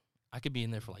 dude, I could be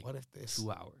in there for, like, what if this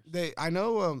 2 hours? I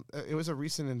know it was a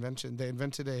recent invention. They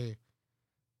invented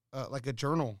a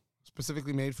journal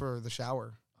specifically made for the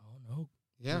shower. Oh no.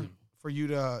 Yeah. Dude. For you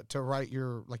to write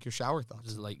your shower thoughts.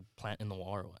 This is like plant in the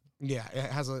wall or what? Yeah, it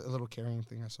has a little carrying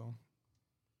thing I saw.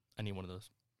 I need one of those.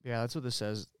 Yeah, that's what this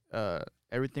says.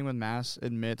 Everything with mass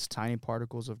emits tiny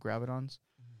particles of gravitons,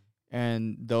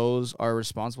 and those are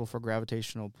responsible for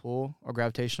gravitational pull or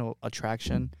gravitational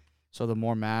attraction. So the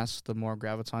more mass, the more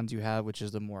gravitons you have, which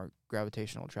is the more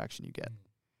gravitational attraction you get.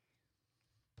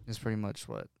 Is pretty much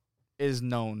what is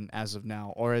known as of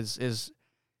now, or is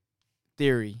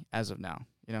theory as of now,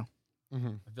 I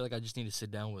feel like I just need to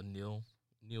sit down with Neil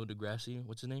deGrasse.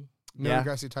 What's his name? Neil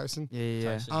deGrasse Tyson.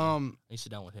 Yeah. Tyson, I need to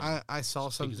sit down with him. I saw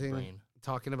something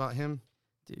talking about him,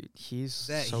 Dude, he's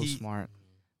That so he- smart.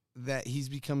 that he's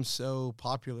become so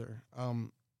popular.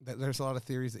 That there's a lot of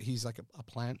theories that he's like a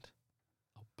plant.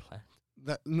 Oh, plant.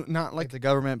 That not Like like the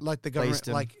government. like the placed government,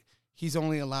 him. like he's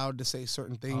only allowed to say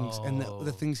certain things, and the Oh.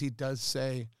 things he does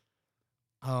say,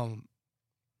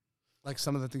 like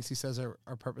some of the things he says are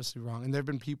purposely wrong. And there have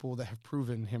been people that have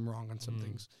proven him wrong on some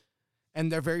things,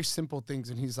 and they're very simple things.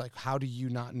 And he's like, "How do you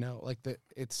not know?" Like that,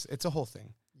 it's a whole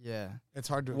thing. Yeah. It's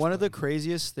hard to. One of the explain.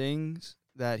 craziest things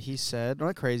that he said,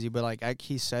 not crazy, but like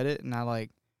he said it, and I like,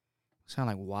 it's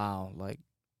kind of like, wow, like,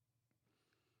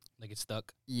 Like it's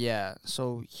stuck. yeah.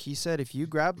 So he said, if you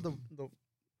grab the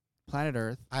planet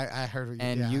Earth I heard what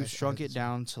and yeah, you I shrunk heard it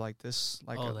down to like this,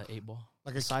 like oh, a, that 8-ball.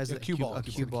 like the size a of cue ball, a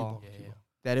cue ball. Yeah, yeah.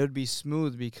 that it would be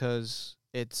smooth because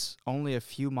it's only a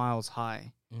few miles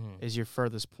high Mm-hmm. is your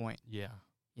furthest point. Yeah.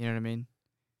 You know what I mean?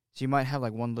 So you might have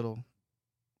like one little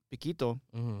piquito,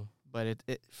 Mm-hmm. but it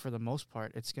for the most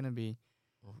part it's gonna be.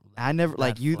 I never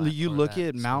like you look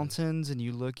at mountains and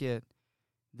you look at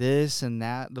this and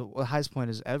that. The highest point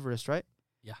is Everest, right?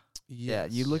 Yeah,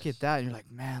 you look at that and you're like,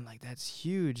 man, like that's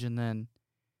huge, and then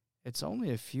it's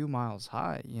only a few miles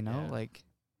high. You know, Yeah. like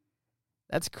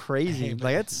that's crazy. Hey, but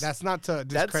like that's not to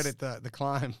discredit the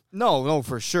climb. no,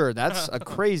 for sure. That's a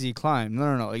crazy climb.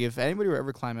 No. Like if anybody were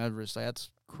ever climb Everest, like, that's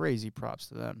crazy. Props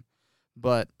to them.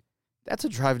 But that's a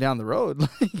drive down the road.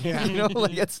 Like, Yeah. you know,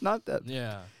 like it's not that.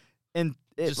 Yeah. And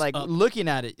it's Just like up. looking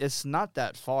at it, it's not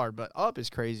that far, but up is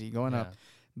crazy going up.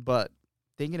 But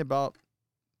thinking about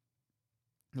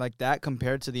like that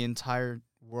compared to the entire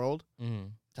world Mm-hmm.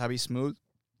 to be smooth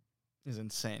is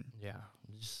insane. Yeah.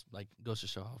 Just like goes to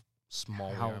show how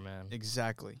small How- we are, man.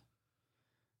 Exactly.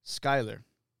 Skylar,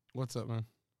 What's up, man?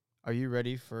 are you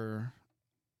ready for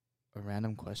a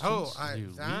random question? Oh,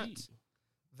 Dude,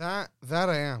 that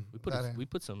I am. we put That I am. we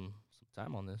put some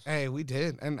time on this. Hey, we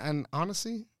did, and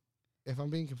honestly, if I'm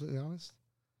being completely honest,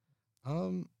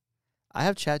 I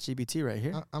have ChatGPT right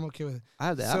here. I'm okay with it. I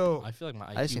have the app. So I feel like my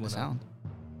IQ I just need the went up. sound.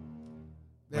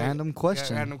 there- Random yeah,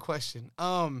 question. random question.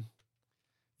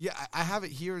 Yeah, I have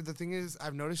it here. The thing is,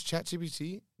 I've noticed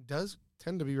ChatGPT does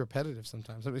tend to be repetitive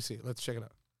sometimes. Let me see. Let's check it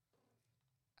out.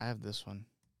 I have this one.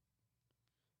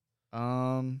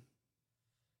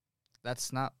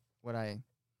 That's not what I.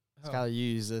 Oh, Skylar, you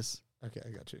use this. okay, I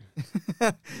got you.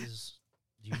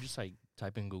 Do you just like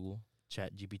type in Google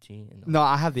Chat GPT and No,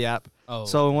 I have the app. Oh,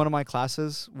 So in one of my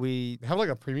classes, They have like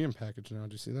a premium package now.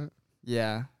 Did you see that?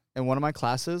 in one of my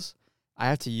classes, I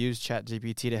have to use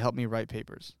ChatGPT to help me write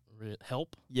papers.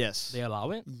 help? Yes. They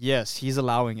allow it? Yes, he's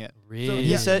allowing it. Really? So,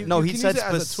 He said- no, you he can said use it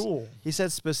as a spec- tool. He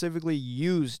said specifically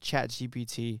use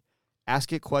ChatGPT,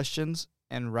 ask it questions,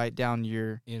 and write down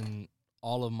your. In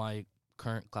all of my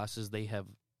current classes, they have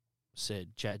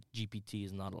said Chat GPT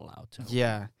is not allowed to. help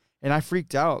Yeah, and I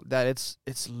freaked out that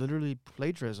it's literally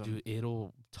plagiarism. Dude,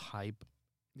 it'll type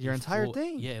your the entire full-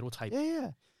 thing. Yeah, it'll type.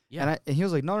 Yeah. Yeah. And he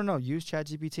was like, no, use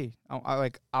ChatGPT.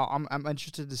 I'm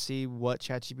interested to see what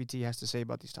ChatGPT has to say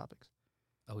about these topics.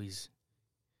 Oh, he's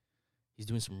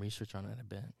doing some research on it, I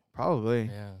bet. Probably.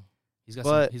 Yeah. He's got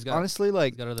But some, he's got honestly,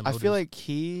 like, he's got other I feel motives. like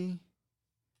he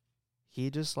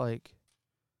just like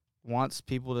wants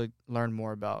people to learn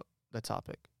more about the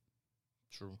topic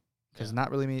True. because Yeah.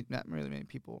 not really many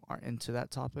people are into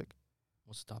that topic.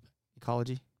 What's the topic?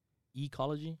 Ecology.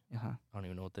 Ecology? Uh-huh. I don't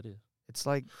even know what that is. It's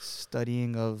like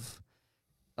studying of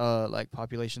like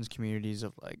populations, communities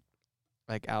of like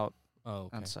out Oh,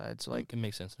 okay. outside. So like it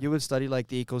makes sense. you would study like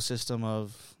the ecosystem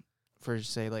of, for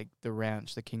say like the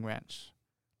ranch, the King Ranch,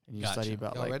 and you study Gotcha.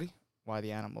 about Y'all like ready? why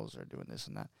the animals are doing this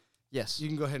and that. Yes. You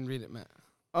can go ahead and read it, Matt.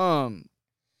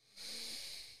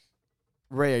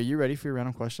 Ray, are you ready for your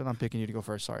random question? I'm picking you to go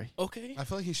first. Sorry. Okay. I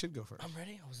feel like he should go first. I'm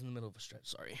ready. I was in the middle of a stretch.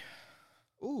 Sorry.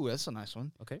 Ooh, that's a nice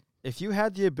one. Okay. If you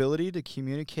had the ability to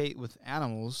communicate with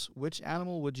animals, which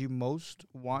animal would you most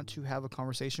want to have a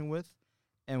conversation with,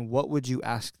 and what would you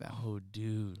ask them? Oh,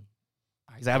 dude.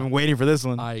 Because I've been waiting for this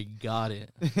one. I got it.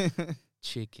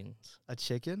 Chickens. A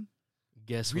chicken?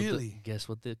 Guess Really? Guess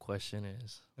what the question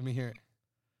is? Let me hear it.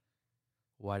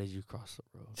 Why did you cross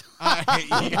the road? I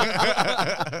hate you.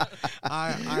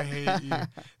 I hate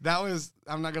you. That was.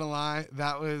 I'm not gonna lie.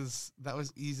 That was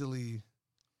easily.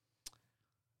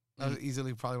 That was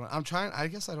easily probably one. I'm trying. I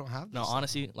guess I don't have. No, this.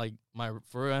 honestly, like my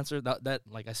for answer that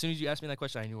like as soon as you asked me that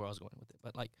question, I knew where I was going with it.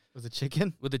 But like Was it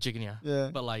chicken? with the chicken, yeah. Yeah.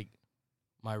 But like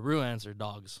my real answer,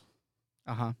 dogs.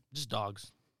 Uh-huh. Just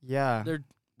dogs. Yeah.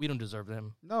 We don't deserve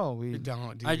them. No, You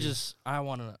don't. Do I you? I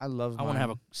wanna I love I wanna have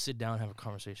mine. a sit down and have a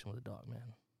conversation with a dog, man.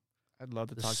 I'd love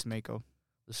to the talk st- to Mako.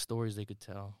 The stories they could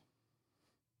tell.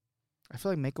 I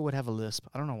feel like Mako would have a lisp.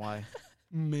 I don't know why.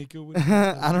 Mako with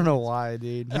I don't know why,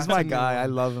 dude. He's That's my a new guy. I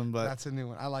one. love him, but That's a new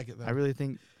one. I like it though. I really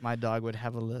think my dog would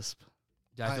have a lisp.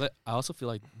 Yeah, I also feel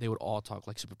like they would all talk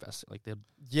like super fast. Like they'd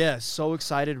Yeah, so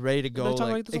excited, ready to go. talking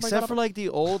Like, like this, oh my except God, for like the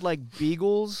old like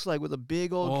beagles, like with the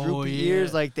big old Oh, droopy yeah.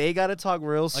 ears. Like they gotta talk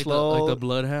real like slow. the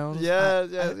bloodhounds.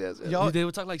 yes. Y'all- Dude, they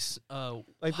would talk like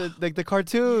Like the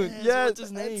cartoon. Yes, Yes, what's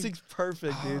his name? That's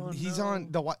perfect, dude. Oh, He's no.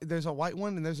 on the white. There's a white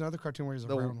one and there's another cartoon where he's a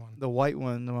brown one. The white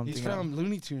one. The one I'm He's thinking of. from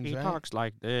Looney Tunes, right?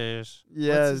 like this.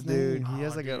 Yes, his dude. name? He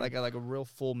has Oh, like dude. a real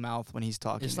full mouth when he's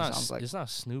talking. It's He not. sounds like It's not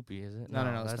Snoopy, is it? No,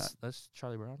 no, it's that's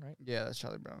Charlie Brown, right? yeah, that's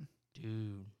Charlie Brown.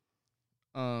 Dude.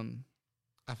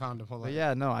 I found him. Hold But on.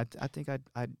 yeah, no, I think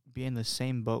I'd be in the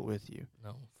same boat with you.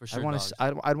 No, for sure. I'd want dogs.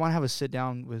 to I'd want to have a sit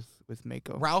down with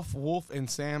Mako. Ralph Wolf and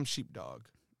Sam Sheepdog.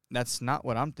 That's not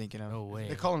what I'm thinking of. No way.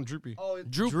 They call him Droopy. Oh,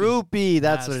 Droopy. Droopy.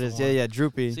 That's what it the is. one. Yeah,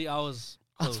 Droopy. See, I was.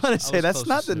 I was close. about to say, was that's close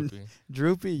not to the- Snoopy.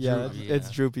 Droopy. Yeah, Droopy, it's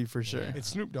yeah. Droopy for sure. Yeah. It's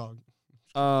Snoop Dogg.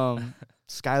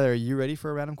 Skylar, are you ready for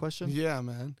a random question? Yeah,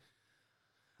 man.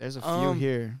 There's a few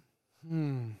here.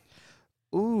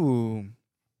 Ooh.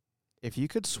 If you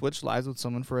could switch lives with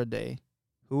someone for a day,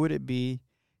 who would it be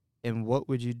and what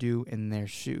would you do in their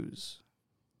shoes?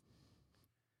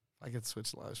 If I could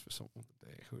switch lives for someone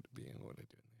today, who would it be and what would I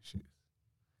do in their shoes?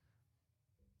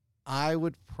 I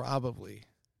would probably.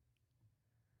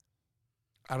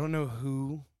 I don't know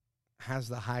who has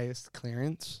the highest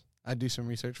clearance. I'd do some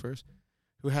research first.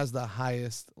 Who has the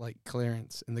highest like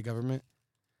clearance in the government?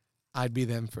 I'd be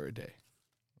them for a day,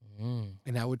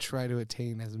 and I would try to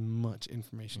attain as much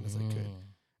information as I could,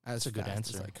 as That's a good fast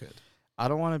as answer. I could. I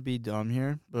don't want to be dumb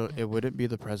here, but it wouldn't be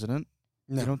the president.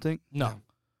 No, You don't think? No.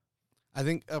 I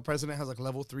think a president has like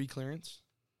level 3 clearance.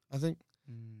 I think,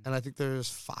 and I think there's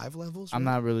 5 levels. I'm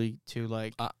right? not really too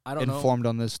like I don't know. informed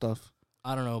on this stuff.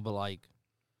 I don't know, but like,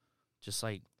 just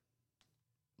like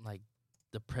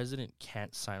the president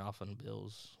can't sign off on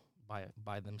bills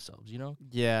by themselves, you know.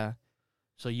 Yeah,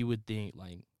 So you would think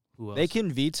like who else? they can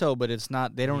veto, but it's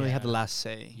not. They don't really have the Yeah. last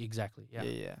say. Exactly. Yeah.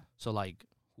 Yeah. So like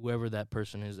whoever that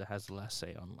person is that has the last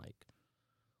say on like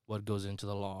what goes into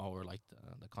the law or like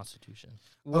the Constitution.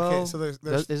 Well, Okay, so there's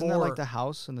isn't 4. that like the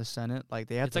House and the Senate? Like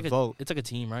they have It's to like vote. It's like a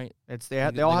team, right? It's they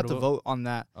They all go have to to vote? vote on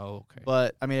that. Oh, okay.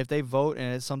 But I mean, if they vote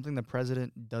and it's something the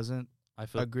president doesn't I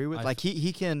feel agree with, I like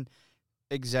he can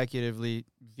executively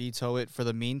veto it for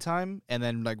the meantime and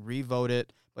then like re-vote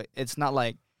it. But it's not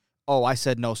like, oh, I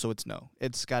said no, so it's no.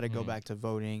 It's got to go Mhm. back to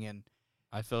voting and.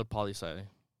 I failed poli sci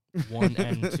 1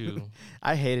 and 2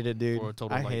 I hated it, dude. for a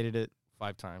total I of like hated it.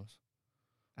 5 times.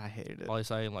 I hated it. Poli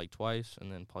sci like twice and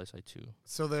then poli sci 2.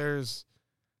 So there's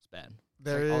It's bad.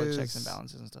 there Like all the is- checks and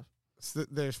balances and stuff.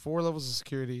 there's 4 levels of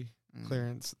security Mm.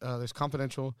 clearance. There's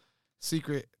confidential,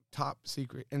 secret, top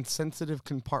secret, and sensitive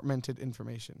compartmented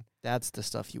information. That's the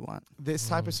stuff you want. This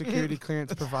type of Mm. security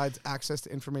clearance provides access to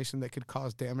information that could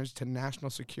cause damage to national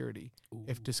security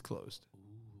if Ooh. disclosed.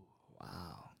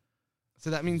 Wow. So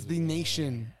that means the Yeah.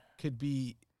 nation could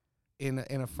be in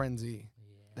a frenzy.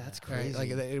 That's Right? crazy. Like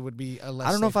it would be a less.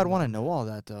 I don't know if safe I'd want to environment. know all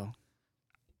that though.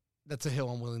 That's a hill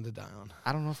I'm willing to die on.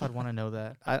 I don't know if I'd want to know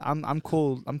that. I'm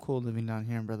cool. I'm cool living down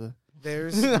here, brother.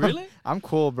 There's. Really? I'm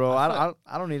cool, bro. I I, feel don't,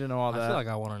 I don't need to know all I that. feel like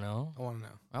I want to know. I want to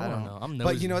know. I I want to don't. know. I'm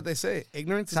But you know nosy. what they say?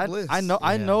 Ignorance is I bliss. know.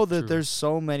 I Yeah, know that true. there's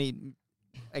so many,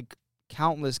 like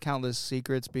countless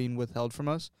secrets being withheld from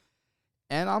us,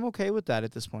 and I'm okay with that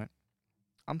at this point.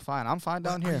 I'm fine. I'm fine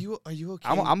down But here. Are you okay?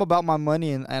 I'm about my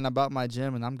money and about my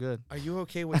gym, and I'm good. Are you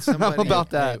okay with somebody? I'm about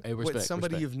that. Hey, with respect,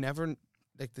 somebody respect. you've never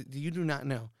you do not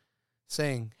know,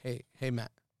 saying, "Hey,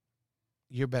 Matt,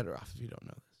 you're better off if you don't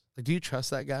know this." Like, do you trust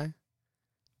that guy?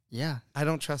 Yeah. I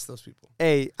don't trust those people.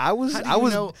 Hey, I was How do you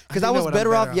know- because how I do you know was what I'm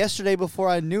better off off? yesterday before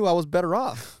I knew I was better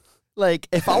off. Like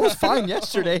if I was fine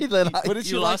yesterday, then Wouldn't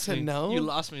you, like to know? You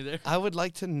lost me there. I would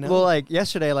like to know. well, like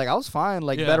yesterday, like I was fine,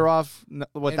 like Yeah. better off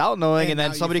without knowing, and and then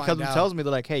now you somebody find comes and out. tells me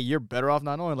they're like, "Hey, you're better off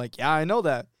not knowing." Like, yeah, I know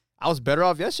that. I was better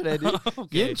off yesterday, dude. You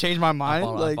didn't change my I mind.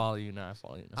 follow, Like I follow you now. I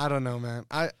follow you now. I don't know, man.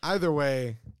 Either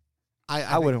way, I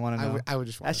I wouldn't wanna know. I would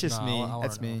just. that's wanna just No, me. I wanna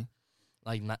That's me.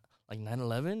 Like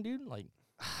 9/11, dude. Like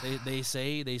they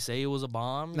say it was a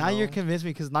bomb. Now you're know? convinced me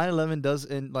because 9/11 does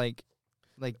in like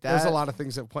that. There's a lot of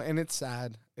things that point, and it's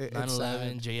sad. It's 9/11,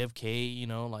 sad. JFK. You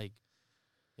know, like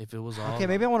if it was all Okay,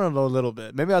 maybe I want to know a little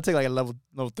bit. Maybe I'll take like a level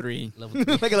 3. level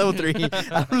 3. Like a level 3. I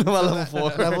don't know about level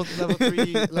 4. level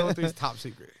 3. Level 3 is top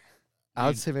secret. I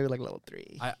would Dude, say maybe like level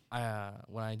 3. I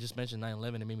when I just mentioned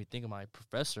 9/11, it made me think of my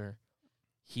professor.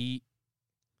 He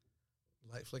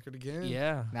Light flickered again.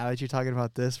 yeah, Now that you're talking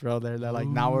about this, bro, they're like,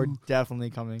 now we're Ooh. definitely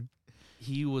coming.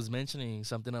 he was mentioning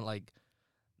something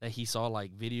that he saw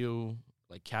like video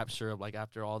like capture of like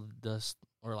after all the dust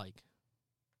or like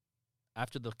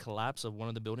after the collapse of one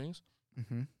of the buildings,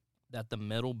 Mm-hmm. that the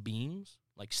metal beams,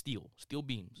 like steel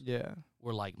beams, Yeah.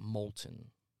 were like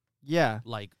molten, Yeah.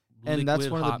 like And that's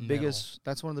liquid one of the hot metal. biggest.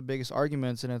 That's one of the biggest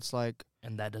arguments, and it's like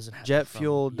And that doesn't happen jet from-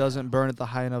 fuel yeah. doesn't burn at the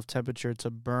high enough temperature to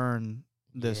burn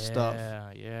this stuff.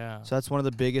 Yeah, yeah. So that's one of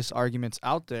the biggest arguments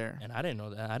out there. And I didn't know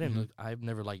that. I didn't Mhm. look. I've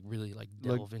never like really like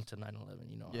Look- delved into 9/11.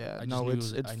 You know. Yeah, I just no, knew it's- it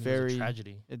was, it's I knew it was very- a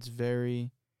tragedy. It's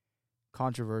very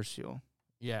controversial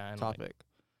Yeah. And like, topic,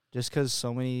 just because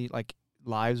so many like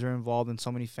lives are involved and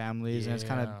so many families, and it's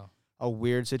kind of yeah, a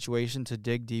weird situation to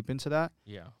dig deep into that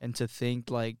yeah. and to think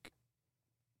like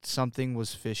something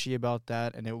was fishy about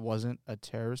that and it wasn't a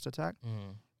terrorist attack.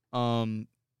 Mm.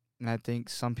 And I think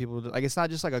some people like it's not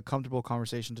just like a comfortable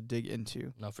conversation to dig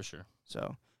into. No, for sure.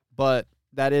 So, but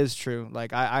that is true.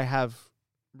 Like I have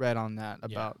read on that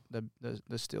Yeah. about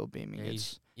the steel beaming. Yeah,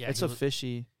 It's Yeah. it's a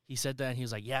fishy. He said that, and he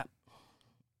was like, "Yeah,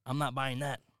 I'm not buying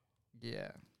that."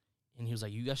 Yeah. And he was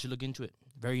like, "You guys should look into it.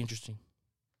 Very interesting."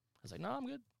 I was like, "No, I'm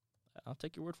good. I'll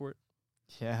take your word for it."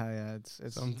 Yeah. It's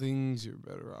Some things you're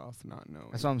better off not knowing.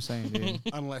 that's what I'm saying, dude.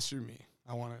 Unless you're me.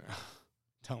 I want to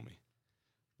tell me.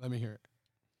 Let me hear it.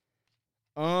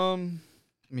 Let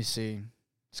me see.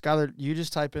 Skylar, you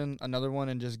just type in another one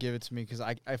and just give it to me because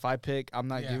if I pick, I'm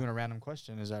not Yeah. giving a random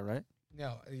question. Is that right?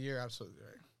 No, you're absolutely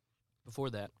right. Before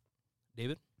that,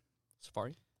 David,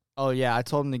 Safari, Oh yeah, I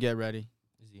told him to get ready.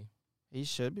 is he? He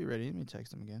should be ready. Let me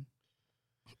text him again.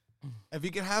 If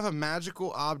you could have a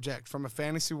magical object from a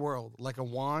fantasy world, like a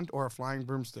wand or a flying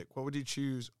broomstick, what would you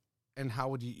choose and how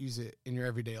would you use it in your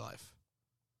everyday life?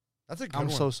 That's a good I'm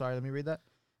one. so sorry. Let me read that.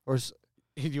 Or Do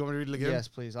you want me to read it again? yes,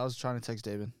 please. I was trying to text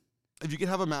David. If you could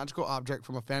have a magical object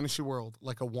from a fantasy world,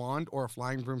 like a wand or a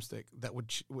flying broomstick,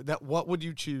 what would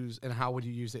you choose and how would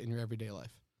you use it in your everyday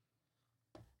life?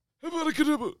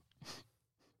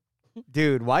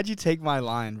 Dude, why'd you take my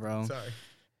line, bro? Sorry.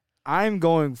 I'm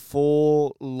going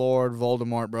full Lord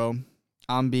Voldemort, bro.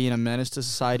 I'm being a menace to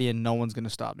society and no one's going to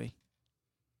stop me.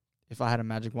 If I had a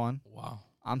magic wand, Wow.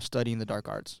 I'm studying the dark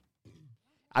arts.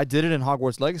 I did it in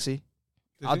Hogwarts Legacy.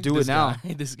 I'll do This it now.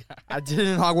 guy, this guy. I did it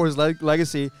in Hogwarts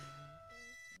Legacy.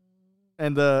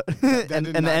 And the and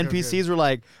did the not go NPCs were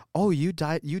like, "Oh, you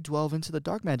delve into the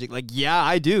dark magic." Like, yeah,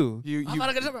 I do. You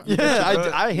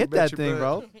Yeah, I You hit bet that you thing, bet.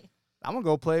 bro. I'm gonna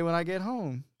go play when I get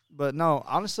home. But no,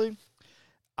 honestly,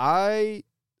 I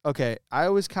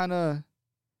always kind of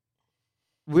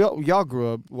y'all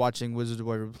grew up watching Wizards of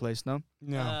Waverly Place, no?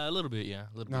 No. A little bit, yeah.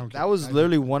 A little No, bit. That was I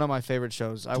literally one of my favorite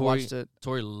shows. I Tori- watched it.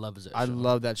 Tori loves it. I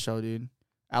love that show, dude.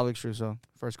 Alex Russo,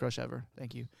 first crush ever.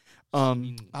 Thank you.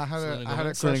 I I had a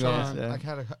crush Selena Gomez, on. yeah. I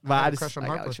had but I a just crush on like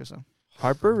Harper. Alex Russo.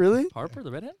 Harper, really? Harper,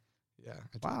 the redhead? Yeah. I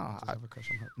did. Wow, I have a crush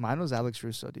on Harper. Mine was Alex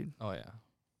Russo, dude. Oh, yeah.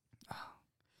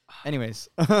 Anyways,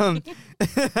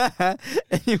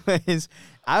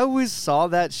 I always saw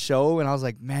that show and I was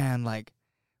like, man, like,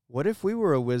 what if we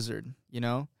were a wizard? You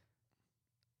know,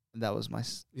 that was my.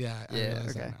 Yeah. I Yeah,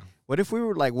 realize that okay. now. What if we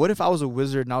were like? What if I was a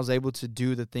wizard and I was able to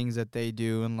do the things that they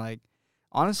do? And like,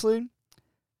 honestly,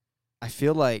 I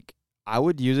feel like I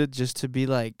would use it just to be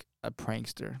like a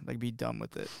prankster, like be dumb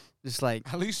with it, just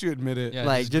like, At least you admit it. Yeah,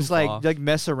 like just just goof off. like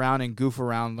mess around and goof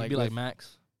around, Like, like be like with- Max.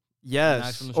 Max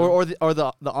yes, from the or show?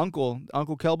 the Uncle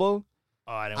Kelbo.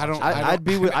 Oh, I didn't I watch don't. it. I I'd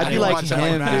be with- I I'd be didn't like watch it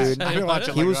him, that. dude. I didn't watch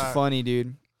it He like was that. funny,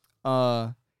 dude.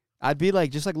 I'd be like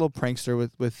just like a little prankster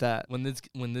with that. When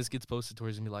this gets posted,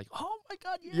 Tori's gonna be like, "Oh my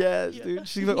god, yeah, Yes, yeah. dude.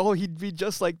 She's like, oh, he'd be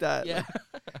just like that. Yeah."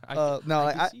 Like, no,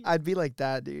 I can see it. I'd be like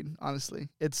that, dude. Honestly,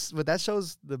 but that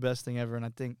show's the best thing ever, and I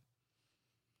think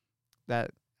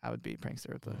that I would be a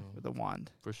prankster with a wand.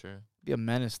 For sure. Be a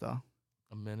menace though.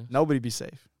 A minute. Nobody be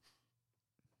safe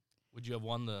Would you have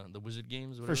won the Wizard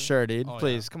games? Or for whatever? sure, dude. Oh, yeah.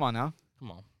 Please, come on now,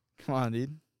 Come on.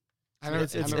 dude. I never,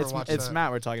 It's I never watched it's that.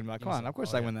 Matt we're talking about. Give Come me on, some. of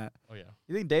course Oh, I yeah. win that. Oh yeah.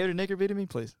 You think David or Nick are beating me?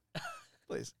 Please,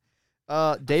 please.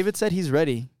 David said he's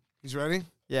ready. He's ready.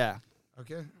 Yeah.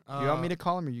 Okay. Do you want me to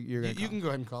call him, or you're gonna? You can go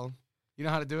ahead and call him. You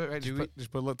know how to do it, right? Do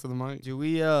Just put it up to the mic. Do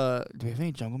we have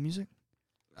any jungle music?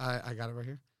 I got it right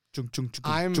here. Chung, chung, chung,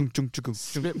 I'm chung, chung, chung, chung.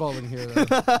 Spitballing here,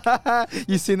 though.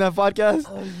 You seen that podcast?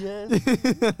 Oh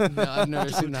yes. No, I've never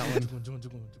seen that one.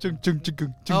 Chung, chung, chung,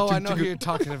 chung, Oh, I chung, know chung. who you're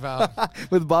talking about.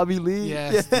 With Bobby Lee.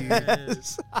 Yes, dude.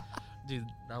 Yes. Dude,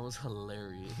 that was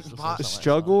hilarious. The first time I The saw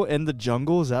struggle it. in the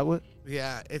jungle. Is that what?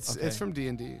 Yeah, it's Okay. from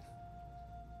D&D.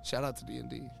 Shout out to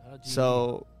D&D. Shout out to you.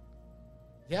 So,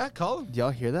 Yeah, call him. do y'all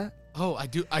hear that? Oh, I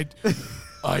do.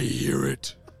 I hear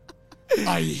it.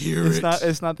 I hear It's it. not.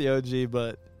 It's not the OG,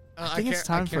 but I think it's can't-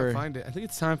 time I for can't find it. I think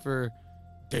it's time for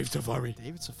Dave Safari.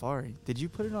 David Safari. Did you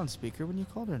put it on speaker when you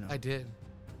called or no? I did.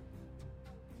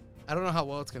 I don't know how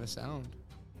well it's gonna sound.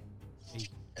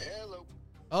 Hello.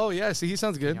 Oh yeah, see, he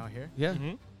sounds good. Out here. Yeah.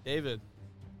 Mm-hmm. David,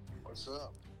 What's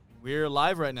up? we're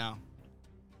live right now.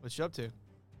 What you up to?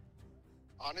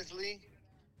 Honestly,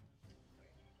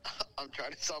 I'm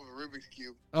trying to solve a Rubik's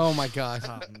Cube. Oh my gosh.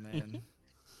 Oh man.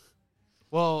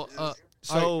 Well,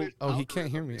 So oh, he can't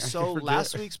hear me. I so forget.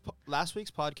 last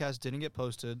week's podcast didn't get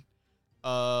posted.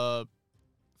 File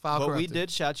but we corrupted.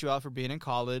 did shout you out for being in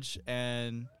college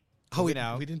and Oh, we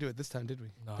out. didn't do it this time, did we?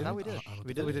 No, Yeah, we did. I don't We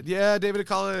think did. We did. Yeah, David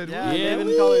College. Yeah, Woo! David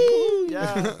in college. Woo,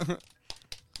 yeah.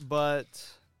 But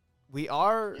we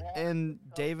are in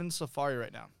Daven Safari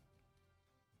right now.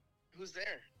 Who's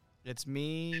there? It's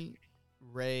me,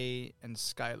 Ray, and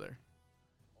Skylar.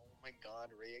 Oh my God,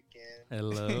 Ray again.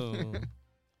 Hello.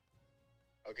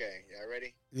 Okay, yeah,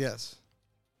 ready? Yes.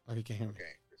 Oh, he can't hear me.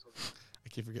 Okay, I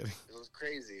keep forgetting. this one's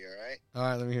crazy. All right. All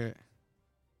right, let me hear it.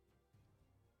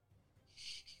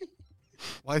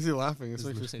 Why is he laughing? It's his,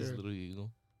 like little, his scared. little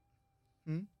giggle.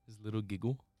 Hmm? His little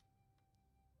giggle.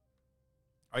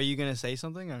 Are you gonna say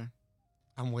something or?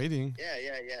 I'm waiting. Yeah.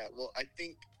 Well, I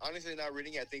think honestly, not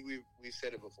reading it, I think we've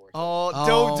said it before. Oh,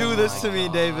 don't do this to me,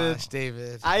 my David. gosh,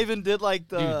 David. I even did like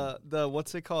the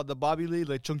what's it called? The Bobby Lee,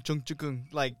 like chung chung chung,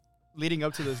 like leading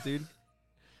up to this, dude.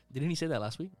 Didn't he say that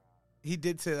last week? He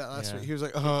did say that last Yeah. week. He was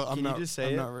like, Can you I'm just say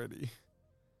I'm it? not ready.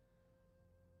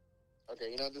 Okay,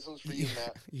 you know this one's for you,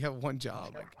 Matt, You have one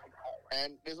job.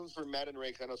 and this one's for Matt and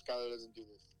Ray. 'Cause I know Skylar doesn't do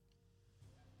this.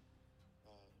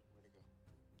 Where'd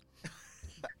it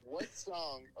go? What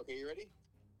song? Okay, you ready?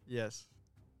 Yes.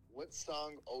 What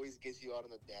song always gets you out on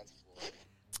the dance floor?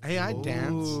 Hey, I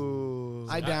dance. Ooh.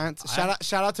 I dance.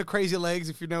 Shout out to Crazy Legs.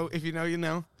 If you know, you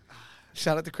know.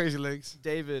 Shout out to Crazy Legs.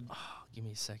 David, Oh, give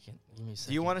me a second.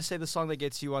 do you want to say the song that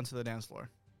gets you onto the dance floor?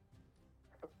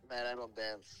 Man, I don't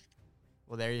dance.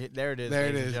 Well, there it is. There it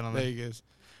ladies and is. gentlemen. There he goes.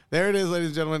 There it is, ladies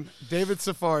and gentlemen. David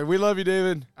Safari. We love you,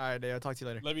 David. All right, Dave. I'll talk to you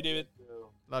later. Love you, David.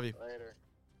 Love you. Later.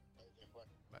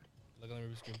 Look on the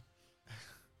Rubik's Cube.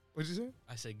 What'd you say?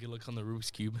 I said good luck on the Rubik's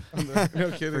Cube.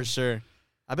 No kidding. For sure.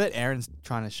 I bet Aaron's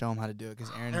trying to show him how to do it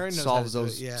because Aaron Aaron knows solves how to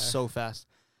do those it, yeah. so fast.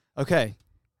 Okay,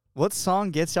 what song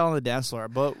gets y'all on the dance floor?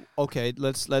 But okay,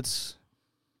 let's.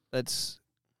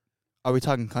 Are we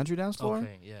talking country dance floor?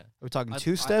 Okay, yeah. Are we talking I-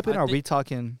 two stepping? I Are we think-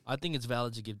 talking? I think it's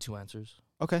valid to give two answers.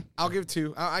 Okay. I'll give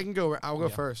two. I can go. I'll go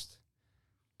Yeah. first.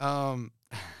 I'm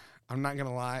not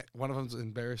gonna lie. One of them's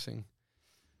embarrassing.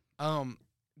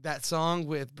 That song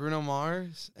with Bruno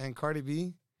Mars and Cardi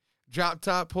B, Drop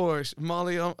Top Porsche,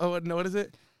 Molly. Oh, no, what is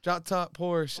it? Drop Top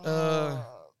Porsche.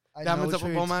 Diamonds up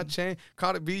on my chain.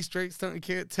 Cardi B straight stunt.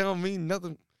 Can't tell me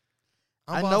nothing.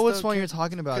 I know which one you're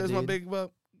talking about, Cause dude. my big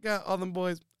butt got all them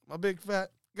boys. My big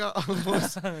fat got all them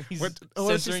boys. He's What'd you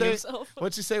censoring say? himself.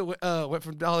 What you say? Went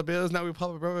from dollar bills. Now we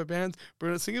pop up rubber bands.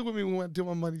 Bruno, sing it with me when I do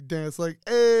my money dance. Like,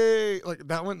 hey, like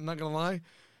that one. Not gonna lie,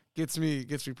 gets me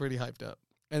pretty hyped up.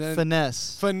 And then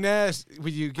Finesse.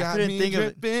 when you got couldn't me think of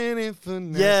it. dripping in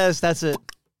finesse. Yes, that's it.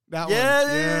 that Yeah,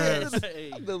 one. Yes.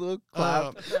 Hey. The little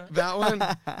clap. That one.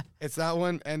 It's that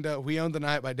one. And We Own the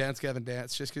Night by Dance Gavin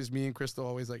Dance. Just because me and Crystal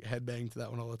always like headbang to that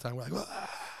one all the time. We're like, "Wah,"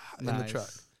 in the Nice. truck.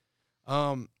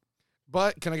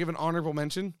 But can I give an honorable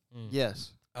mention?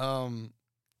 Yes. I'm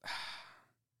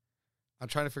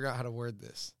trying to figure out how to word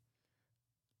this.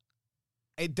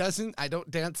 I don't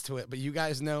dance to it, but you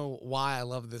guys know why I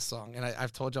love this song. And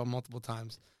I've told y'all multiple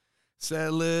times.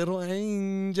 Said little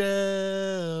angel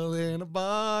in a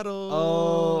bottle.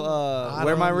 Oh, I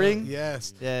Wear don't My know. Ring?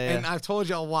 Yes. Yeah. And I've told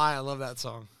y'all why I love that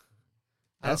song.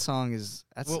 That song is.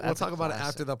 We'll that's a talk about it classic.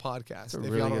 after the podcast It's a if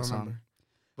really y'all don't good song. remember.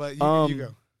 But you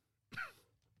go.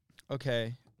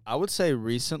 Okay, I would say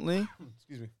recently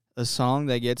Excuse me. a song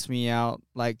that gets me out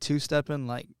like two stepping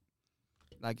like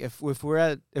if we're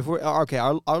okay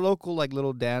our local like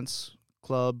little dance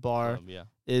club bar Yeah.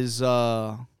 is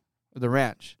the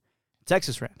Ranch,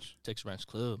 Texas Ranch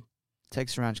Club.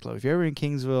 Texas Ranch Club. If you're ever in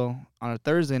Kingsville on a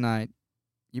Thursday night,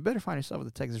 you better find yourself at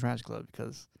the Texas Ranch Club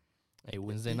because Hey,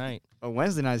 Wednesday night.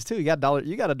 Wednesday nights too. You got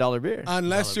a dollar beer.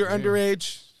 Unless Dollar you're beer.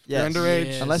 underage. You're Yes. underage.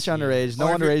 Yes. Unless you're underage, no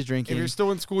Or if you're- underage If drinking. you're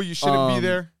still in school, you shouldn't be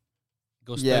there.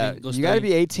 Go study. Yeah, Go you study. got to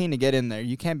be 18 to get in there.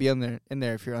 You can't be in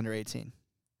there if you're under 18.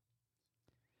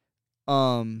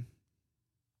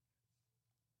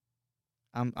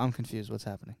 I'm confused. What's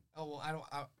happening? Oh well,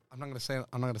 I'm not gonna say it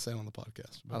on the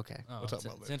podcast. But Okay. Oh, We'll talk it's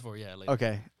about it it's in for yeah. Later.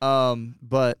 Okay.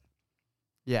 But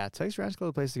yeah, Texas Ranch Club,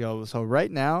 a place to go. So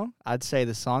right now, I'd say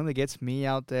the song that gets me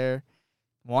out there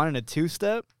wanting a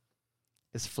two-step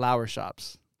is Flower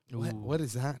Shops. What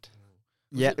is that?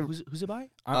 Yeah, Who's it by?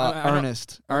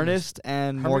 Ernest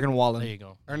and Herman- Morgan There Wallen. you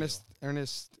go.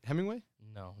 Ernest Hemingway?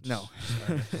 No. No.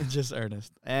 just- Just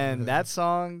Ernest. And that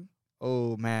song,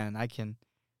 oh man, I can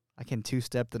I can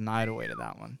two-step the night away to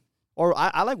that one. Or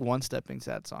I like one-stepping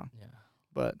sad song. Yeah.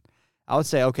 But I would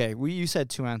say, okay, you said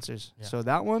 2 answers. Yeah. So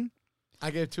that one, I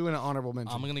gave 2 and an honorable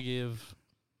mention. I'm gonna give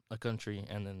a country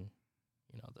and then,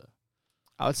 the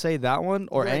I would say that one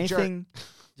or You're a jerk.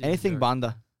 anything jerk.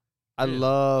 banda. I Really?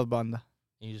 love banda.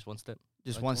 And you just one step.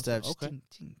 Just Like one one step. step? just Okay. ting,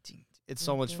 ting, ting. It's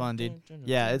so much fun, dude.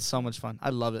 Yeah, it's so much fun.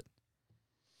 I love it.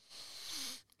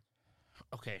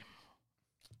 Okay.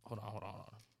 Hold on.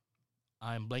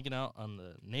 I'm blanking out on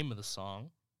the name of the song,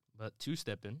 but Two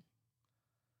Steppin'.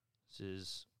 This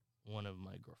is one of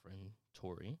my girlfriend,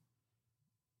 Tori.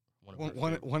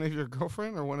 One of your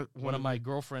girlfriend or One of my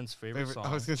girlfriend's favorite songs.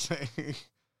 I was gonna say,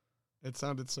 it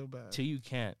sounded so bad. Till You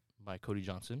Can't by Cody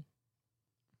Johnson.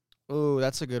 Oh,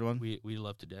 that's a good one. We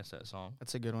love to dance that song.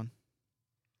 That's a good one.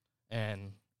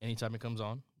 And anytime it comes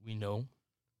on, we know,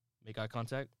 make eye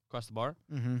contact, cross the bar.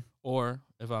 Mm-hmm. Or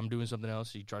if I'm doing something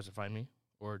else, he tries to find me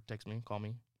or text me, call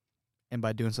me. And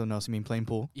by doing something else, you mean playing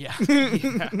pool? Yeah. Yeah,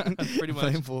 pretty much.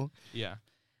 Playing pool. Yeah.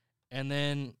 And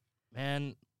then,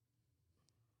 man,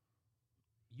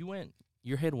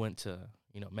 your head went to,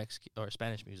 Mexican or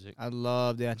Spanish music. I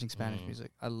love dancing Spanish Mm.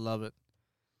 music. I love it.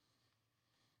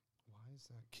 Why does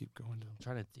that keep going down? I'm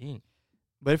trying to think.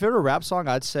 But if it were a rap song,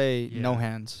 I'd say No Yeah.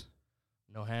 Hands.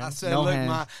 No I hands. said, No look,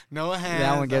 hands. no hands.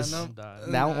 That one I gets- know-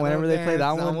 That one- whenever they play that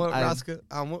I one, want I- Rosca,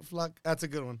 I want Flock. That's a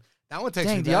good one. That one takes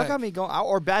Dang, me do y'all back. got me going?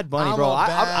 Or Bad Bunny, I'm bro. a I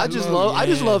Bad just Bunny. love I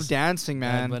just love Yes. dancing,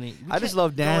 man. Bad Bunny. I just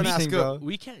love dancing, ask bro.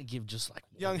 We can't give just like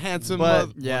Young, handsome But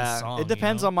mother- yeah, song, it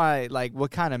depends you know? on my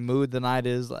what kind of mood the night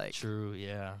is, like True,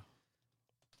 yeah.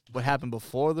 what happened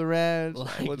before the reds,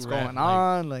 like, Like what's rap, going like-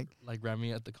 on, like Like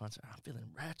Rami at the concert. I'm feeling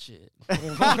ratchet. What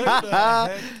the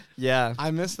heck? yeah.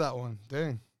 I missed that one.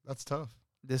 Dang, that's tough.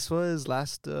 This was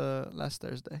last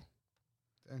Thursday.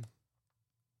 Dang.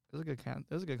 It was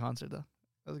a good concert though.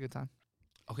 That was a good time.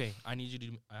 Okay, I need you to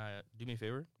do me a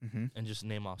favor Mm-hmm. and just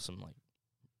name off some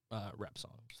rap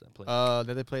songs that play.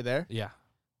 Did they play there? Yeah.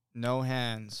 No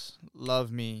Hands,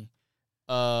 Love Me.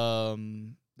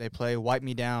 They play Wipe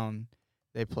Me Down.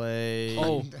 They play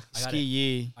Oh, I got Ski it.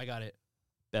 Yee. I got it.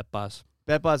 Pepas.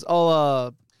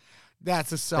 Pepas.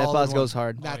 That's a solid Pepas one. goes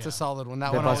hard. That's Oh, yeah. a solid one.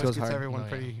 That Pepas one always goes gets hard. everyone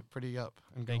Oh, yeah. pretty up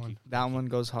and Thank going. you. That one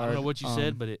goes hard. I don't know what you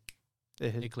said, but it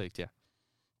hit. clicked, yeah.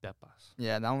 Pepas.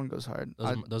 Yeah, that one goes hard.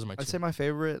 Those are my two. I'd say my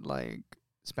favorite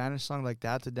Spanish song like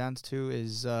that to dance to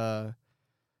is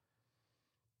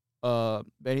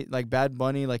like Bad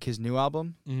Bunny, like his new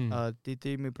album,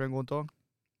 Titi Me Pregunto.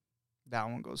 That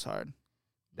one goes hard.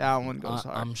 That one goes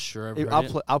hard. I'm sure I've If- heard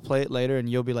it. I'll play it later, and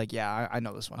you'll be like, yeah, I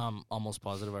know this one. I'm almost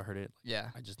positive I heard it. Yeah.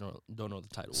 I just don't know the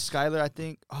title. Skylar, I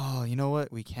think. Oh, you know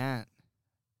what? We can't.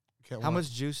 Okay, How well,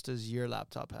 much juice does your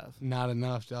laptop have? Not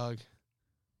enough, dog.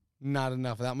 Not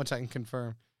enough. That much I can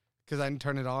confirm. Because I didn't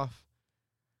turn it off.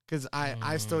 Because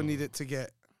I still need it to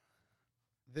get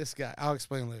this guy. I'll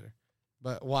explain later.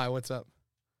 But why? What's up?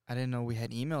 I didn't know we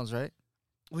had emails, right?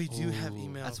 We do have Ooh.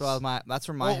 emails. That's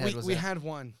where my head we, was we at. had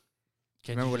one.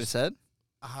 Remember what it said?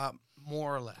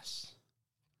 More or less.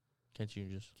 Can't you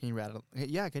just? Can you rattle?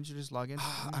 Yeah, can't you just log in?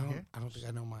 I don't think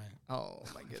I know mine. Oh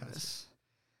my goodness.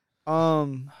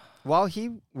 While he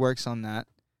works on that,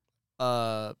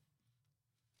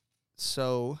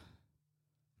 so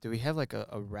do we have like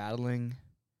a rattling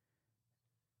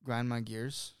grind my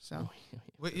gears sound?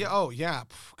 Wait, yeah. Oh, yeah.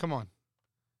 Come on.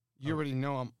 You already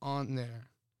know I'm on there.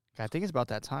 I think it's about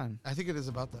that time. I think it is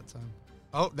about that time.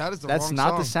 Oh, that is the That's wrong not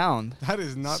song. the sound. That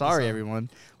is not. Sorry, the sound. everyone.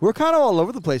 We're kind of all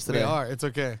over the place today. We are. It's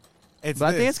okay. It's. But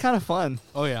I think this. it's kind of fun.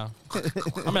 Oh yeah.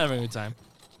 I'm having a good time.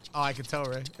 Oh, I can tell,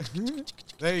 Ray.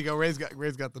 There you go. Ray's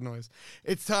got the noise.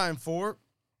 It's time for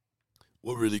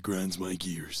what really grinds my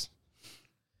gears.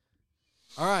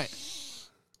 All right.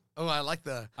 Oh, I like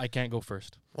the I can't go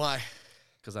first why.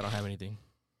 because I don't have anything.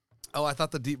 Oh, I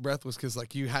thought the deep breath was because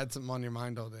like you had something on your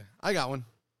mind all day. I got one.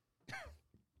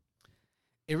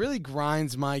 It really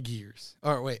grinds my gears.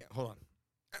 All right, wait, hold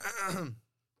on.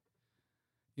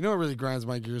 You know what really grinds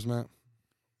my gears, Matt?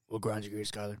 What grinds your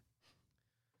gears, Skyler?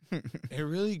 It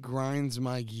really grinds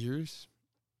my gears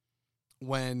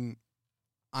when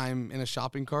I'm in a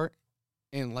shopping cart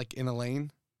in a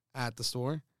lane at the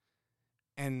store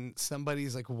and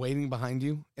somebody's like waiting behind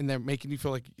you and they're making you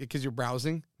feel like, because you're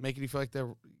browsing, making you feel like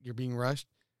you're being rushed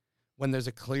when there's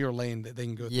a clear lane that they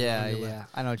can go through. Yeah, on your yeah.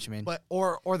 left. I know what you mean. But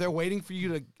or they're waiting for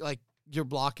you to, like, you're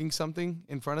blocking something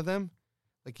in front of them,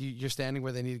 like you're standing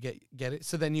where they need to get it.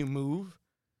 So then you move,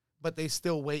 but they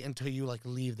still wait until you like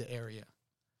leave the area.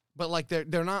 But like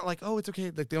they're not like, oh, it's okay.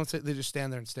 Like they don't say, they just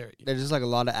stand there and stare at you. There's just like a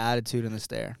lot of attitude in the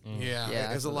stare. Yeah, Yeah,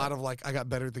 there's I a feel lot that. of like, I got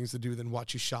better things to do than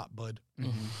watch you shop, bud.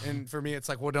 Mm-hmm. And for me, it's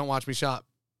like, well, don't watch me shop.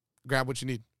 Grab what you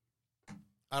need.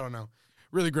 I don't know.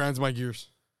 Really grinds my gears.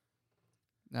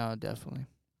 No, definitely.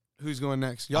 Who's going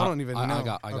next? Y'all don't even know. I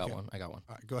got Okay. one. I got one.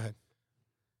 All right, go ahead.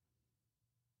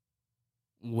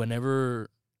 Whenever,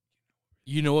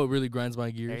 you know what really grinds my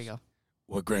gears? There you go.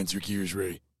 What grinds your gears,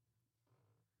 Ray?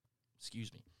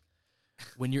 Excuse me.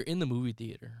 When you're in the movie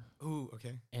theater Ooh,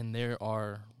 okay. and there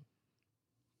are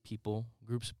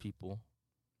groups of people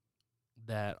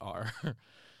that are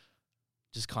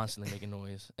just constantly making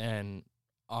noise and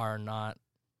are not,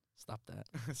 stop that,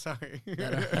 Sorry.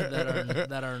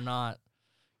 that are not,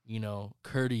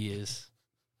 courteous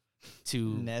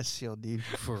to, Necio, dude.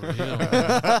 for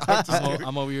real.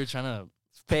 I'm over here trying to,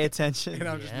 Pay attention. And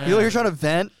I'm just Yeah. You're here trying to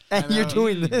vent, and I you're know.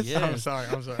 doing this. Yeah. I'm sorry.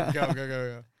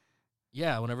 Go.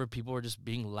 yeah, whenever people are just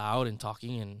being loud and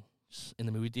talking and in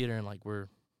the movie theater and like we're,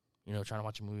 trying to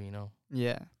watch a movie,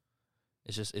 Yeah,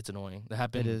 it's annoying. That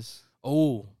happened. it is.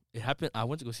 Oh, it happened. I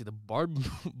went to go see the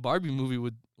Barbie movie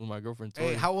with my girlfriend. Tori.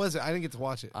 Hey, how was it? I didn't get to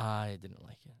watch it. I didn't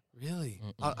like it. Really?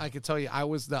 Mm-mm. I could tell you, I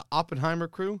was the Oppenheimer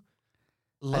crew.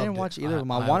 I didn't watch either of them.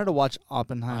 I I- wanted to watch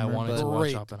Oppenheimer. I wanted but to watch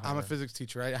Great. Oppenheimer. I'm a physics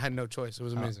teacher. I had no choice. It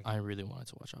was amazing. I really wanted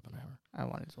to watch Oppenheimer. I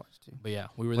wanted to watch too. But yeah,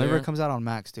 we were Whenever there. it comes out on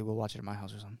Max, dude, we'll watch it at my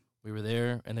house or something. We were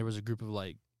there, and there was a group of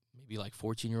maybe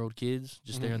 14-year-old kids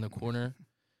just there in the corner,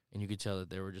 and you could tell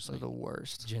that they were just They're like the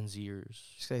worst. Gen Zers.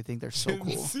 Just 'cause they think they're so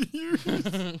cool.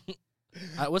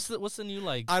 What's the new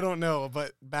I don't know,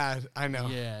 but bad. I know.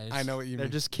 Yeah, I know what you They're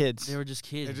mean. just kids. They were just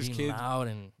kids. They're just being kids. loud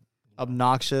and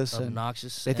Obnoxious. And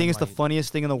obnoxious. they think and, it's the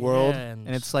funniest thing in the world. Yeah, and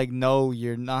it's like, no,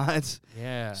 you're not.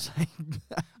 yeah. It's like,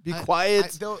 be I-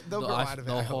 quiet. they'll grow out of it.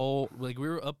 The I hope. whole we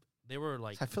were up. They were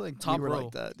like I feel like top we were row.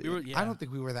 like that. Dude. We were. Yeah. I don't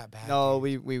think we were that bad. No,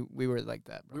 dude. we were like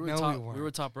that, bro. We were No, top. we weren't. We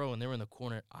were top row, and they were in the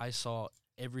corner. I saw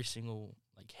every single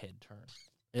head turn,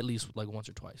 at least once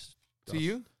or twice. To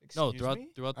you? No, Excuse throughout me?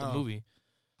 the Oh. movie.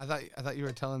 I thought you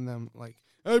were telling them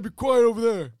hey, be quiet over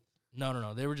there.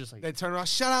 No. They were just like They turn around.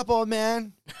 Shut up, old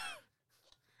man.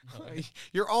 no.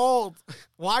 You're old.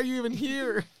 Why are you even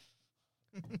here?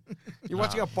 You're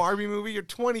watching a Barbie movie. You're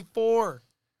 24.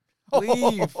 Leave.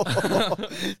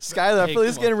 Skylar, I Hey, feel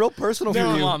this is come getting real personal No. for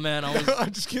Come you. on, man.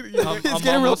 I'm just kidding. I'm It's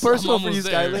getting real almost- personal I'm for you,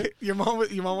 almost there. Skylar. Your mom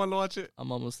wanted to watch it.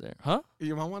 I'm almost there. Huh?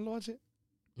 Your mom wanted to watch it.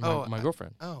 My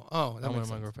girlfriend. Oh, that I went makes with my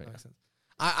sense. girlfriend, That makes sense.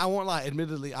 I won't lie.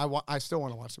 Admittedly, I still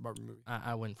want to watch the Barbie movie.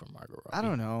 I went for Margot Robbie. I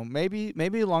don't know. Maybe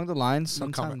along the lines No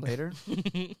sometime comment. later.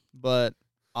 But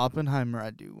Oppenheimer, I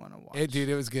do want to watch. Dude,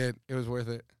 it was good. It was worth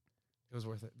it. It was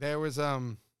worth it. There was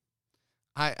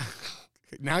I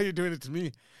now you're doing it to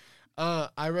me.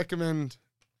 I recommend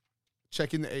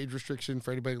checking the age restriction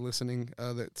for anybody listening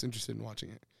that's interested in watching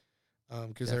it.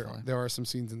 Because Definitely. there are some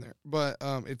scenes in there. But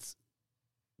it's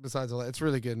besides all that, it's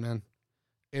really good, man.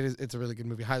 It's a really good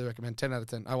movie. Highly recommend. 10 out of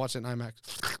 10. I watched it in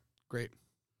IMAX. Great.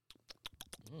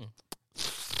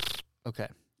 Mm. Okay.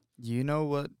 You know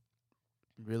what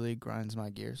really grinds my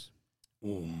gears?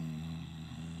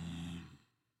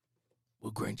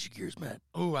 What grinds your gears, Matt?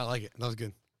 Oh, I like it. That was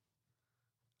good.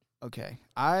 Okay.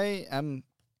 I am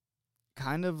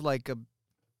kind of like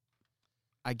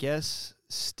I guess,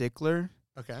 stickler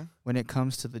Okay. when it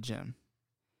comes to the gym.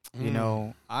 You Mm.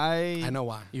 know, I know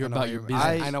why. You're I know about why your you-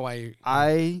 business. I know why you.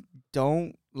 I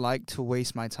don't like to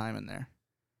waste my time in there.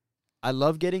 I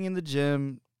love getting in the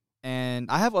gym,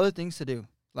 and I have other things to do.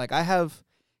 Like, I have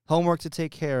homework to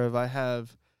take care of. I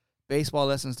have baseball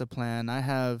lessons to plan. I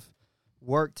have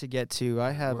work to get to.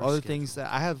 I have Work other schedule. things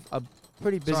that I have a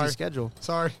pretty busy Sorry. schedule.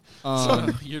 Sorry.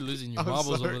 You're losing your I'm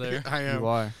marbles sorry. over there. I am. You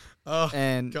are. Oh,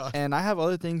 And God. and I have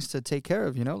other things to take care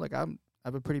of, you know? Like, I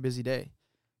have a pretty busy day.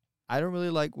 I don't really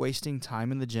like wasting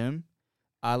time in the gym.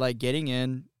 I like getting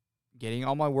in, getting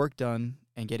all my work done,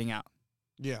 and getting out.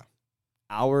 yeah.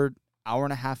 Hour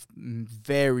and a half,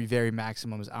 very, very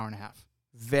maximum is hour and a half.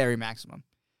 Very maximum.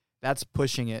 That's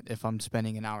pushing it if I'm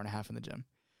spending an hour and a half in the gym.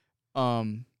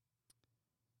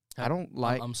 I don't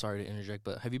like. I'm sorry to interject,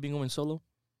 but have you been going solo?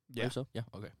 By Yeah. yourself? Yeah.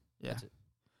 Okay. Yeah. That's it.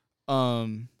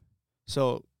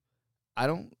 So I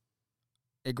don't.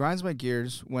 It grinds my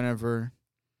gears whenever.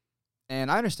 And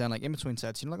I understand, like, in between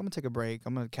sets, you know, like, I'm going to take a break.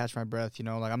 I'm going to catch my breath, you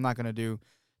know. Like, I'm not going to do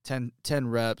 10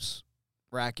 reps,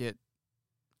 rack it,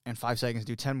 and 5 seconds,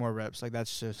 do 10 more reps. Like,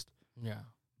 that's just. Yeah.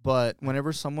 But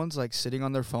whenever someone's, like, sitting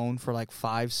on their phone for, like,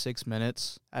 5-6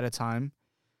 minutes at a time,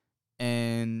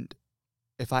 and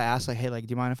if I ask, like, hey, like,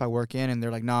 do you mind if I work in? And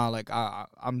they're like, nah, like,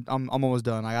 I'm almost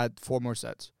done. I got 4 more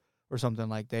sets or something.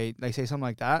 Like, they say something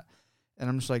like that. And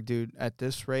I'm just like, dude, at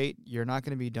this rate, you're not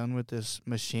going to be done with this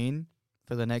machine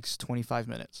for the next 25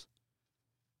 minutes.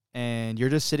 And you're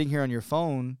just sitting here on your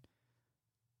phone,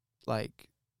 like,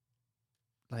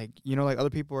 like, you know, like other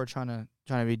people are trying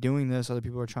to be doing this, other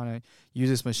people are trying to use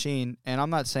this machine, and I'm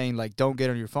not saying like don't get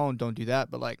on your phone, don't do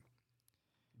that, but like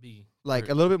Be a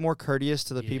little bit more courteous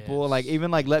to the people, like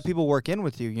even like let people work in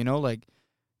with you, you know, like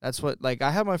that's what, like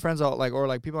I have my friends out, like, or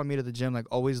like people I meet at the gym, like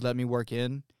always let me work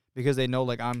in because they know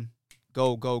like I'm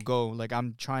go, like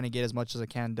I'm trying to get as much as I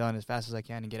can done as fast as I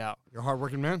can and get out. You're a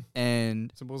hardworking man.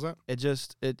 And Simple as that. it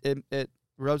just it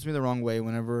rubs me the wrong way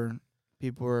whenever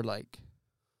people are like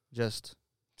just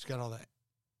got all that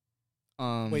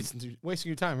wasting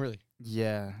your time, really.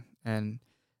 Yeah, and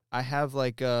I have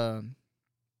like I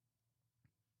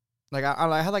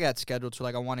have like that schedule to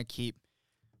like I want to keep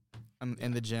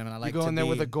in the gym, and I like you go to in there be,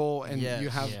 with a goal, and you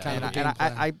have kind of a game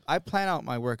plan. I plan out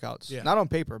my workouts, not on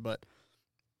paper, but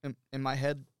in my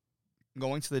head.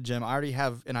 Going to the gym, I already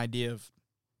have an idea of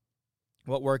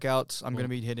what workouts I'm going to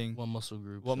be hitting, what muscle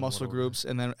groups,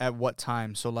 and then at what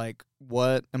time. So like,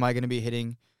 what am I going to be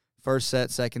hitting? First set,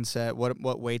 second set.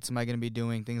 What weights am I going to be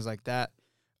doing? Things like that.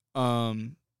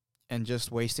 And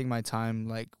just wasting my time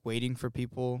like waiting for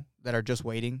people that are just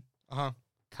waiting.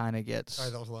 Kind of gets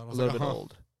a little bit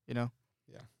old, you know.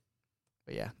 Yeah.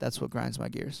 But yeah, that's what grinds my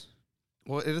gears.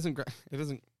 Well, it doesn't grind my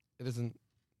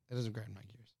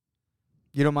gears.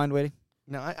 You don't mind waiting?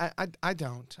 No, I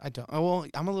don't. Oh, well,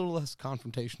 I'm a little less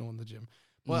confrontational in the gym.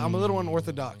 Well, I'm a little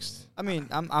unorthodox. I mean,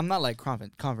 I'm not like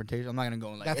confrontational. I'm not gonna go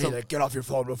and like, That's like get off your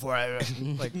phone before I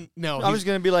like. No, I'm just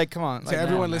gonna be like, come on. To like,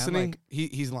 everyone man, listening, like,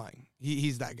 he's lying.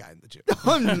 He's that guy in the gym.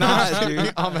 I'm not,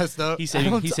 dude. I'm messed up. He's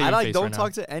saving I like face don't right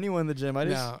talk to anyone in the gym.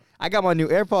 No. I got my new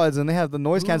AirPods and they have the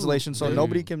noise cancellation, so dude.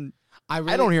 nobody can. I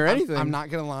don't hear anything. I'm not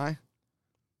gonna lie.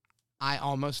 I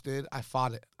almost did. I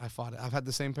fought it. I've had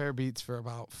the same pair of Beats for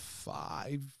about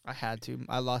 5. I had to.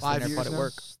 I lost 5 an years AirPod at now?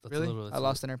 work. Really? I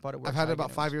lost an AirPod at work. I've had it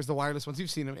about 5 years. The wireless ones. You've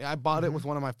seen them. I bought it with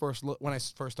one of my first when I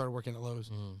first started working at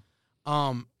Lowe's.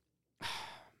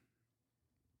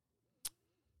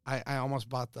 I almost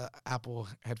bought the Apple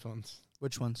headphones.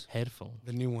 Which ones? Headphones.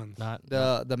 The new ones. Not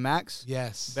The Max.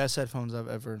 Yes. Best headphones I've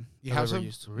ever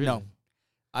used. Really? No,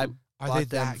 I Are they bought them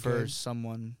that for good?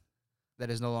 someone that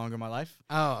is no longer in my life.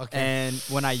 Oh, okay. And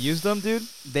when I use them, dude,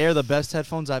 they're the best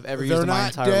headphones I've ever used They're in my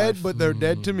not entire dead, life. but they're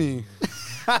dead to me.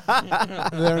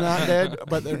 They're not dead,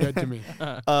 but they're dead to me.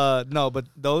 No, but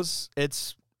those,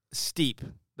 it's steep.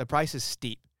 The price is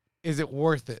steep. Is it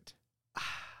worth it?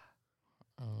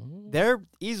 They're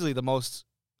easily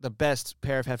the best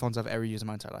pair of headphones I've ever used in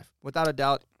my entire life. Without a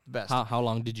doubt, best. How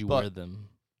long did you wear them?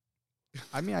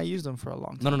 I mean, I used them for a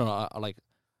long time. No.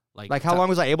 Like how long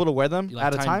was I able to wear them like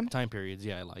at a time? Time periods,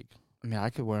 yeah. Like, I mean, I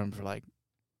could wear them for like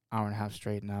hour and a half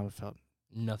straight, and I would felt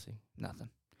nothing.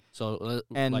 So,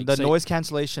 and the noise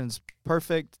cancellation is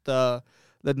perfect. The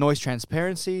noise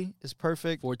transparency is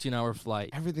perfect. 14-hour flight.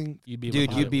 Everything, You'd be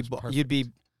Dude, you'd be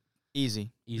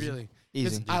easy. really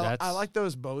easy. Dude, I like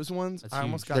those Bose ones. That's I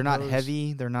almost huge. got They're not those.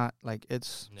 heavy. They're not like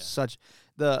it's such.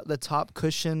 The top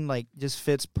cushion like just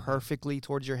fits perfectly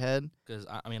towards your head. Because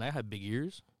I mean, I have big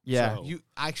ears. Yeah. So You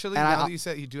actually, And now I- that you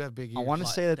said you do have big ears. I want to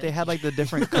Like, say that they thank had you. like the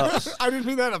different cups. I didn't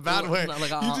mean that in a bad way.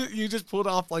 Like, You just pulled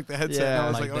off like the headset, and Yeah. I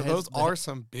was Like, like, the oh, those heads- the are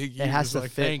some big ears. It has to like,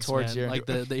 fit Thanks, towards man. your. Like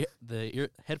the ear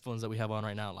headphones that we have on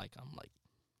right now. Like, I'm like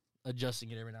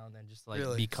adjusting it every now and then just to, like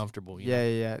Really? be comfortable. You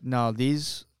Yeah. No,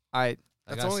 these I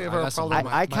That's only ever a problem.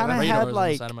 I kinda had,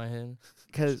 like- inside of my head.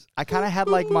 because I kind of had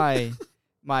like my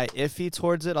iffy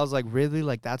towards it. I was like, really,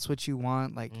 like that's what you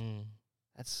want? Like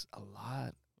that's a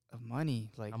lot of money.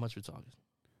 Like How much we're talking?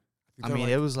 I mean,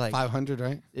 it was like 500,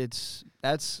 right?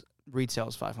 that's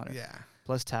retails 500 Yeah.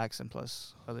 plus tax and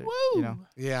plus other. Woo! You know,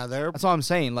 Yeah, they're that's all I'm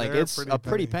saying. Like They're it's pretty a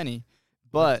pretty penny,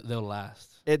 but they'll last.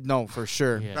 no, for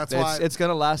sure. Yeah. That's why It's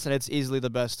gonna last, and it's easily the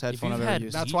best headphone you've I've ever had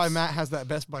used. that's why Matt has that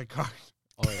Best Buy card.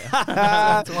 Oh yeah.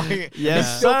 That's why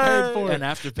Yes, still sir. paid for it. And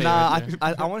afterpay. Nah, right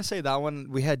there. I want to say that one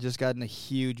we had just gotten a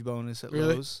huge bonus at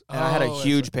Really? Lowe's, and I had a Oh,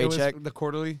 huge it was paycheck. the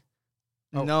quarterly.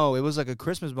 Oh. No, it was like a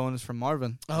Christmas bonus from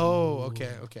Marvin. Oh, okay.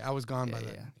 I was gone by Yeah,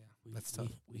 then. yeah. That's tough.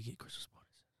 We get Christmas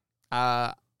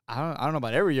bonuses. I don't know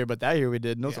about every year, but that year we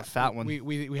did. And it was Yeah, a fat one,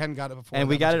 We hadn't got it before. and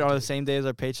we that got much it of on a the pay. same day as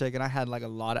our paycheck. And I had like a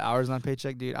lot of hours on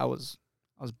paycheck, dude. I was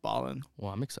balling.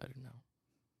 Well, I'm excited now.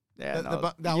 Yeah,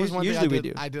 That was one thing usually we I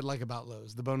do. I did like about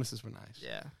Lowe's. The bonuses were nice.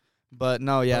 Yeah, but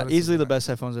no, yeah, Bonuses easily were the nice. best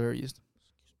headphones I've ever used.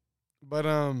 But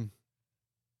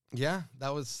yeah,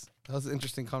 that was an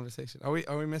interesting conversation. Are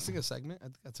we missing a segment? I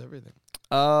think that's everything.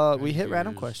 We hit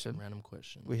random Gears, question. Random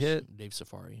question. We hit- Dave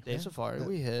Safari. Dave Yeah, Safari. yeah.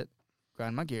 We hit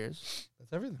grind my gears.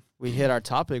 That's everything. We hit our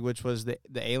topic, which was the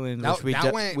alien. That, Which we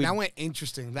that we went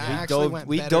interesting. That we actually dove went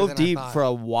we better dove than I deep thought. for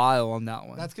a while on that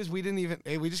one. That's because we didn't even.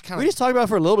 We just kind We of. just talked about it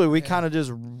for a little bit. We Yeah. kind of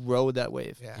just rode that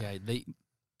wave. Yeah. Yeah,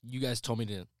 you guys told me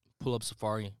to pull up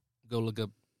Safari, go look up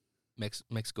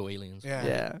Mexico aliens. Yeah.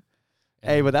 Yeah.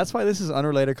 Hey, but that's why this is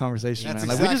unrelated conversation, That's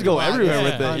man. Like we just go why this everywhere is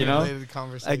with it, you know. unrelated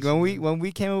conversation. Like when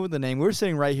we came up with the name, we were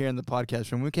sitting right here in the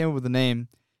podcast room. We came up with the name,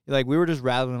 like we were just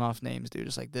rattling off names, dude,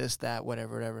 just like this, that,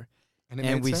 whatever. it And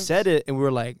made we sense. said it, and we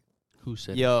were like, Who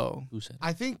said? "Yo." Who said?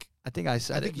 I think I think I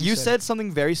said it. you You said said it.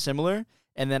 something very similar,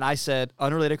 and then I said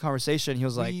unrelated conversation. He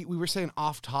was like, we were saying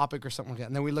off topic or something like that,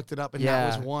 and then we looked it up, and Yeah.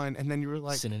 that was one, and then you were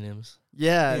like, synonyms.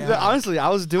 "Yeah." Yeah. Honestly, I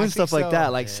was doing I stuff think like so.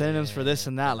 that, like Yeah, synonyms for this yeah.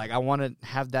 and that. Like I want to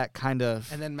have that kind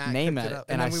of and then Matt name picked at it it, up,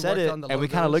 and then I we said worked it, on the and we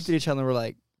kind of logos. looked at each other, and we're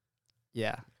like,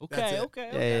 "Yeah, That's it.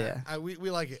 yeah." We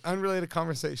like it. Unrelated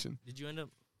conversation. Did you end up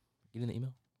getting the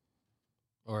email?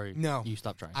 Or No. you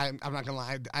stopped trying? I'm not gonna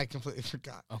lie. I completely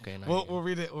forgot. Okay, no. We'll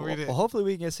read it. We'll read it. Well, hopefully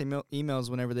we can get some emails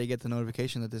whenever they get the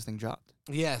notification that this thing dropped,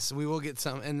 Yes, we will get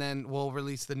some, and then we'll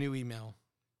release the new email,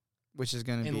 which is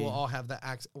gonna and be we'll all have that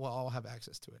access. We'll all have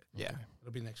access to it. yeah,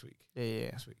 It'll be next week.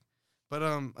 yeah. Next week. But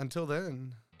until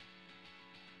then,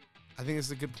 I think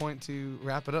it's a good point to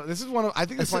wrap it up. This is one of. I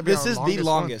think this might be This our is the one,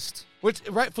 longest. which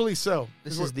rightfully so.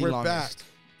 This We're- is the we're longest. back,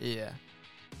 Yeah.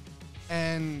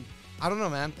 and I don't know,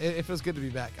 man. It feels good to be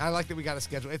back. I like that we got a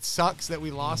schedule. It sucks that we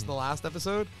lost Mm-hmm. the last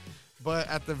episode, but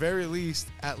at the very least,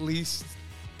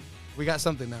 we got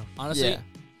something now. Honestly, Yeah.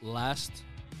 last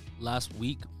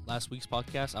week's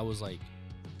podcast, I was like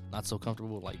not so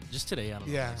comfortable. Like just today, I don't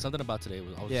know. Yeah. Something about today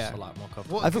was I was Yeah. just a lot more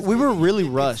comfortable. Well, I think 'cause we were really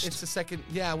it's- rushed. It's the second.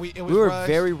 Yeah, it was We were rushed.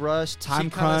 very rushed, time She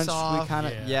cut us crunch. We off. kind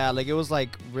of Yeah. like it was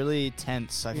like really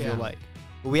tense. I Yeah. feel like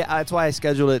that's why I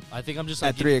scheduled it I think I'm just at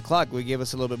like 3:00. We gave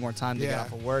us a little bit more time to get Yeah.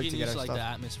 off of work getting to get used our to like stuff.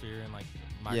 the atmosphere and like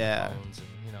Yeah. microphones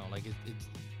and like it's.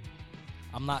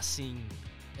 I'm not seeing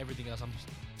everything else. I'm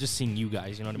just seeing you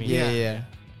guys. You know what I mean? Yeah.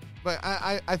 But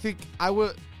I think I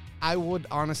would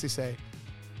honestly say,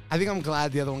 I think I'm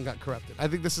glad the other one got corrupted. I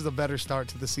think this is a better start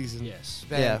to the season. Yes.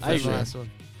 Than Yeah, than for the sure. last one.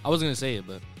 I was gonna say it,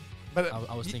 but But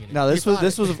I was thinking. No, this You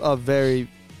was thought a very.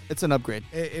 It's an upgrade.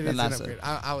 it is then an that's it. upgrade.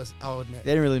 I'll admit.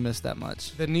 They didn't really miss that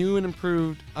much The new and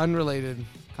improved, unrelated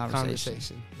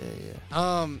conversation. conversation.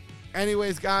 Yeah.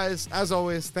 Anyways, guys, as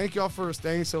always, thank y'all for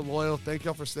staying so loyal. Thank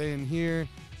y'all for staying here.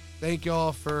 Thank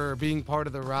y'all for being part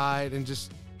of the ride and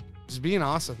just being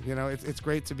awesome. You know, it's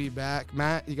great to be back.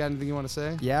 Matt, you got anything you want to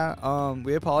say? Yeah.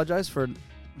 We apologize for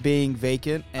being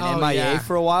vacant and Oh, MIA yeah.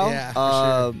 for a while. Yeah,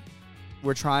 for sure.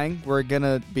 We're trying. We're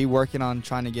gonna be working on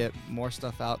trying to get more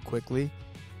stuff out quickly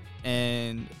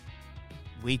and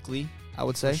weekly, I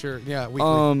would say. For sure. Yeah,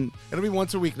 weekly. It'll be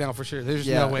once a week now for sure. There's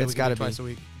yeah, no way it's we can gotta do twice a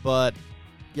week. But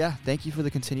yeah, thank you for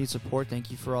the continued support. Thank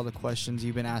you for all the questions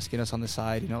you've been asking us on the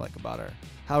side, like about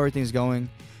how everything's going.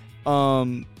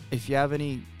 If you have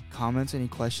any comments, any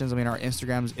questions, our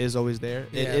Instagrams is always there.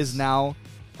 It Yes. is now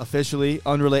officially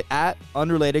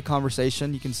unrelated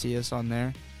conversation. You can see us on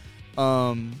there.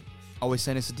 Always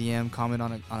send us a DM, comment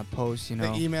on a post,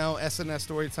 The email, SNS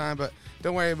Storytime, but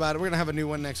don't worry about it. We're going to have a new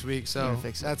one next week, We're so gonna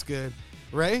fix it. that's good.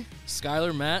 Ray?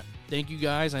 Skylar, Matt, thank you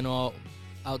guys. I know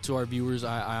out to our viewers,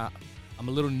 I'm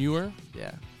a little newer,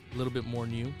 Yeah. a little bit more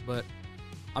new, but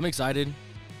I'm excited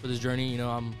for this journey.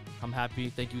 I'm happy.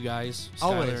 Thank you guys.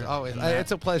 Always. Skylar and Matt.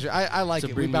 It's a pleasure. I like to it.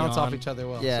 We bring me bounce off on. each other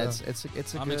well. Yeah, so. it's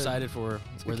a I'm good, excited for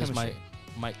it's where good this chemistry.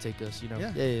 might take us.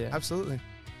 Yeah. Yeah. Absolutely.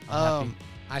 I'm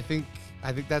happy.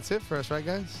 I think that's it for us, right,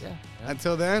 guys? Yeah. Yeah.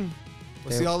 Until then,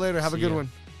 we'll They- see y'all later. Have a See good ya.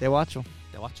 one. They watch them.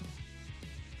 Te watcho.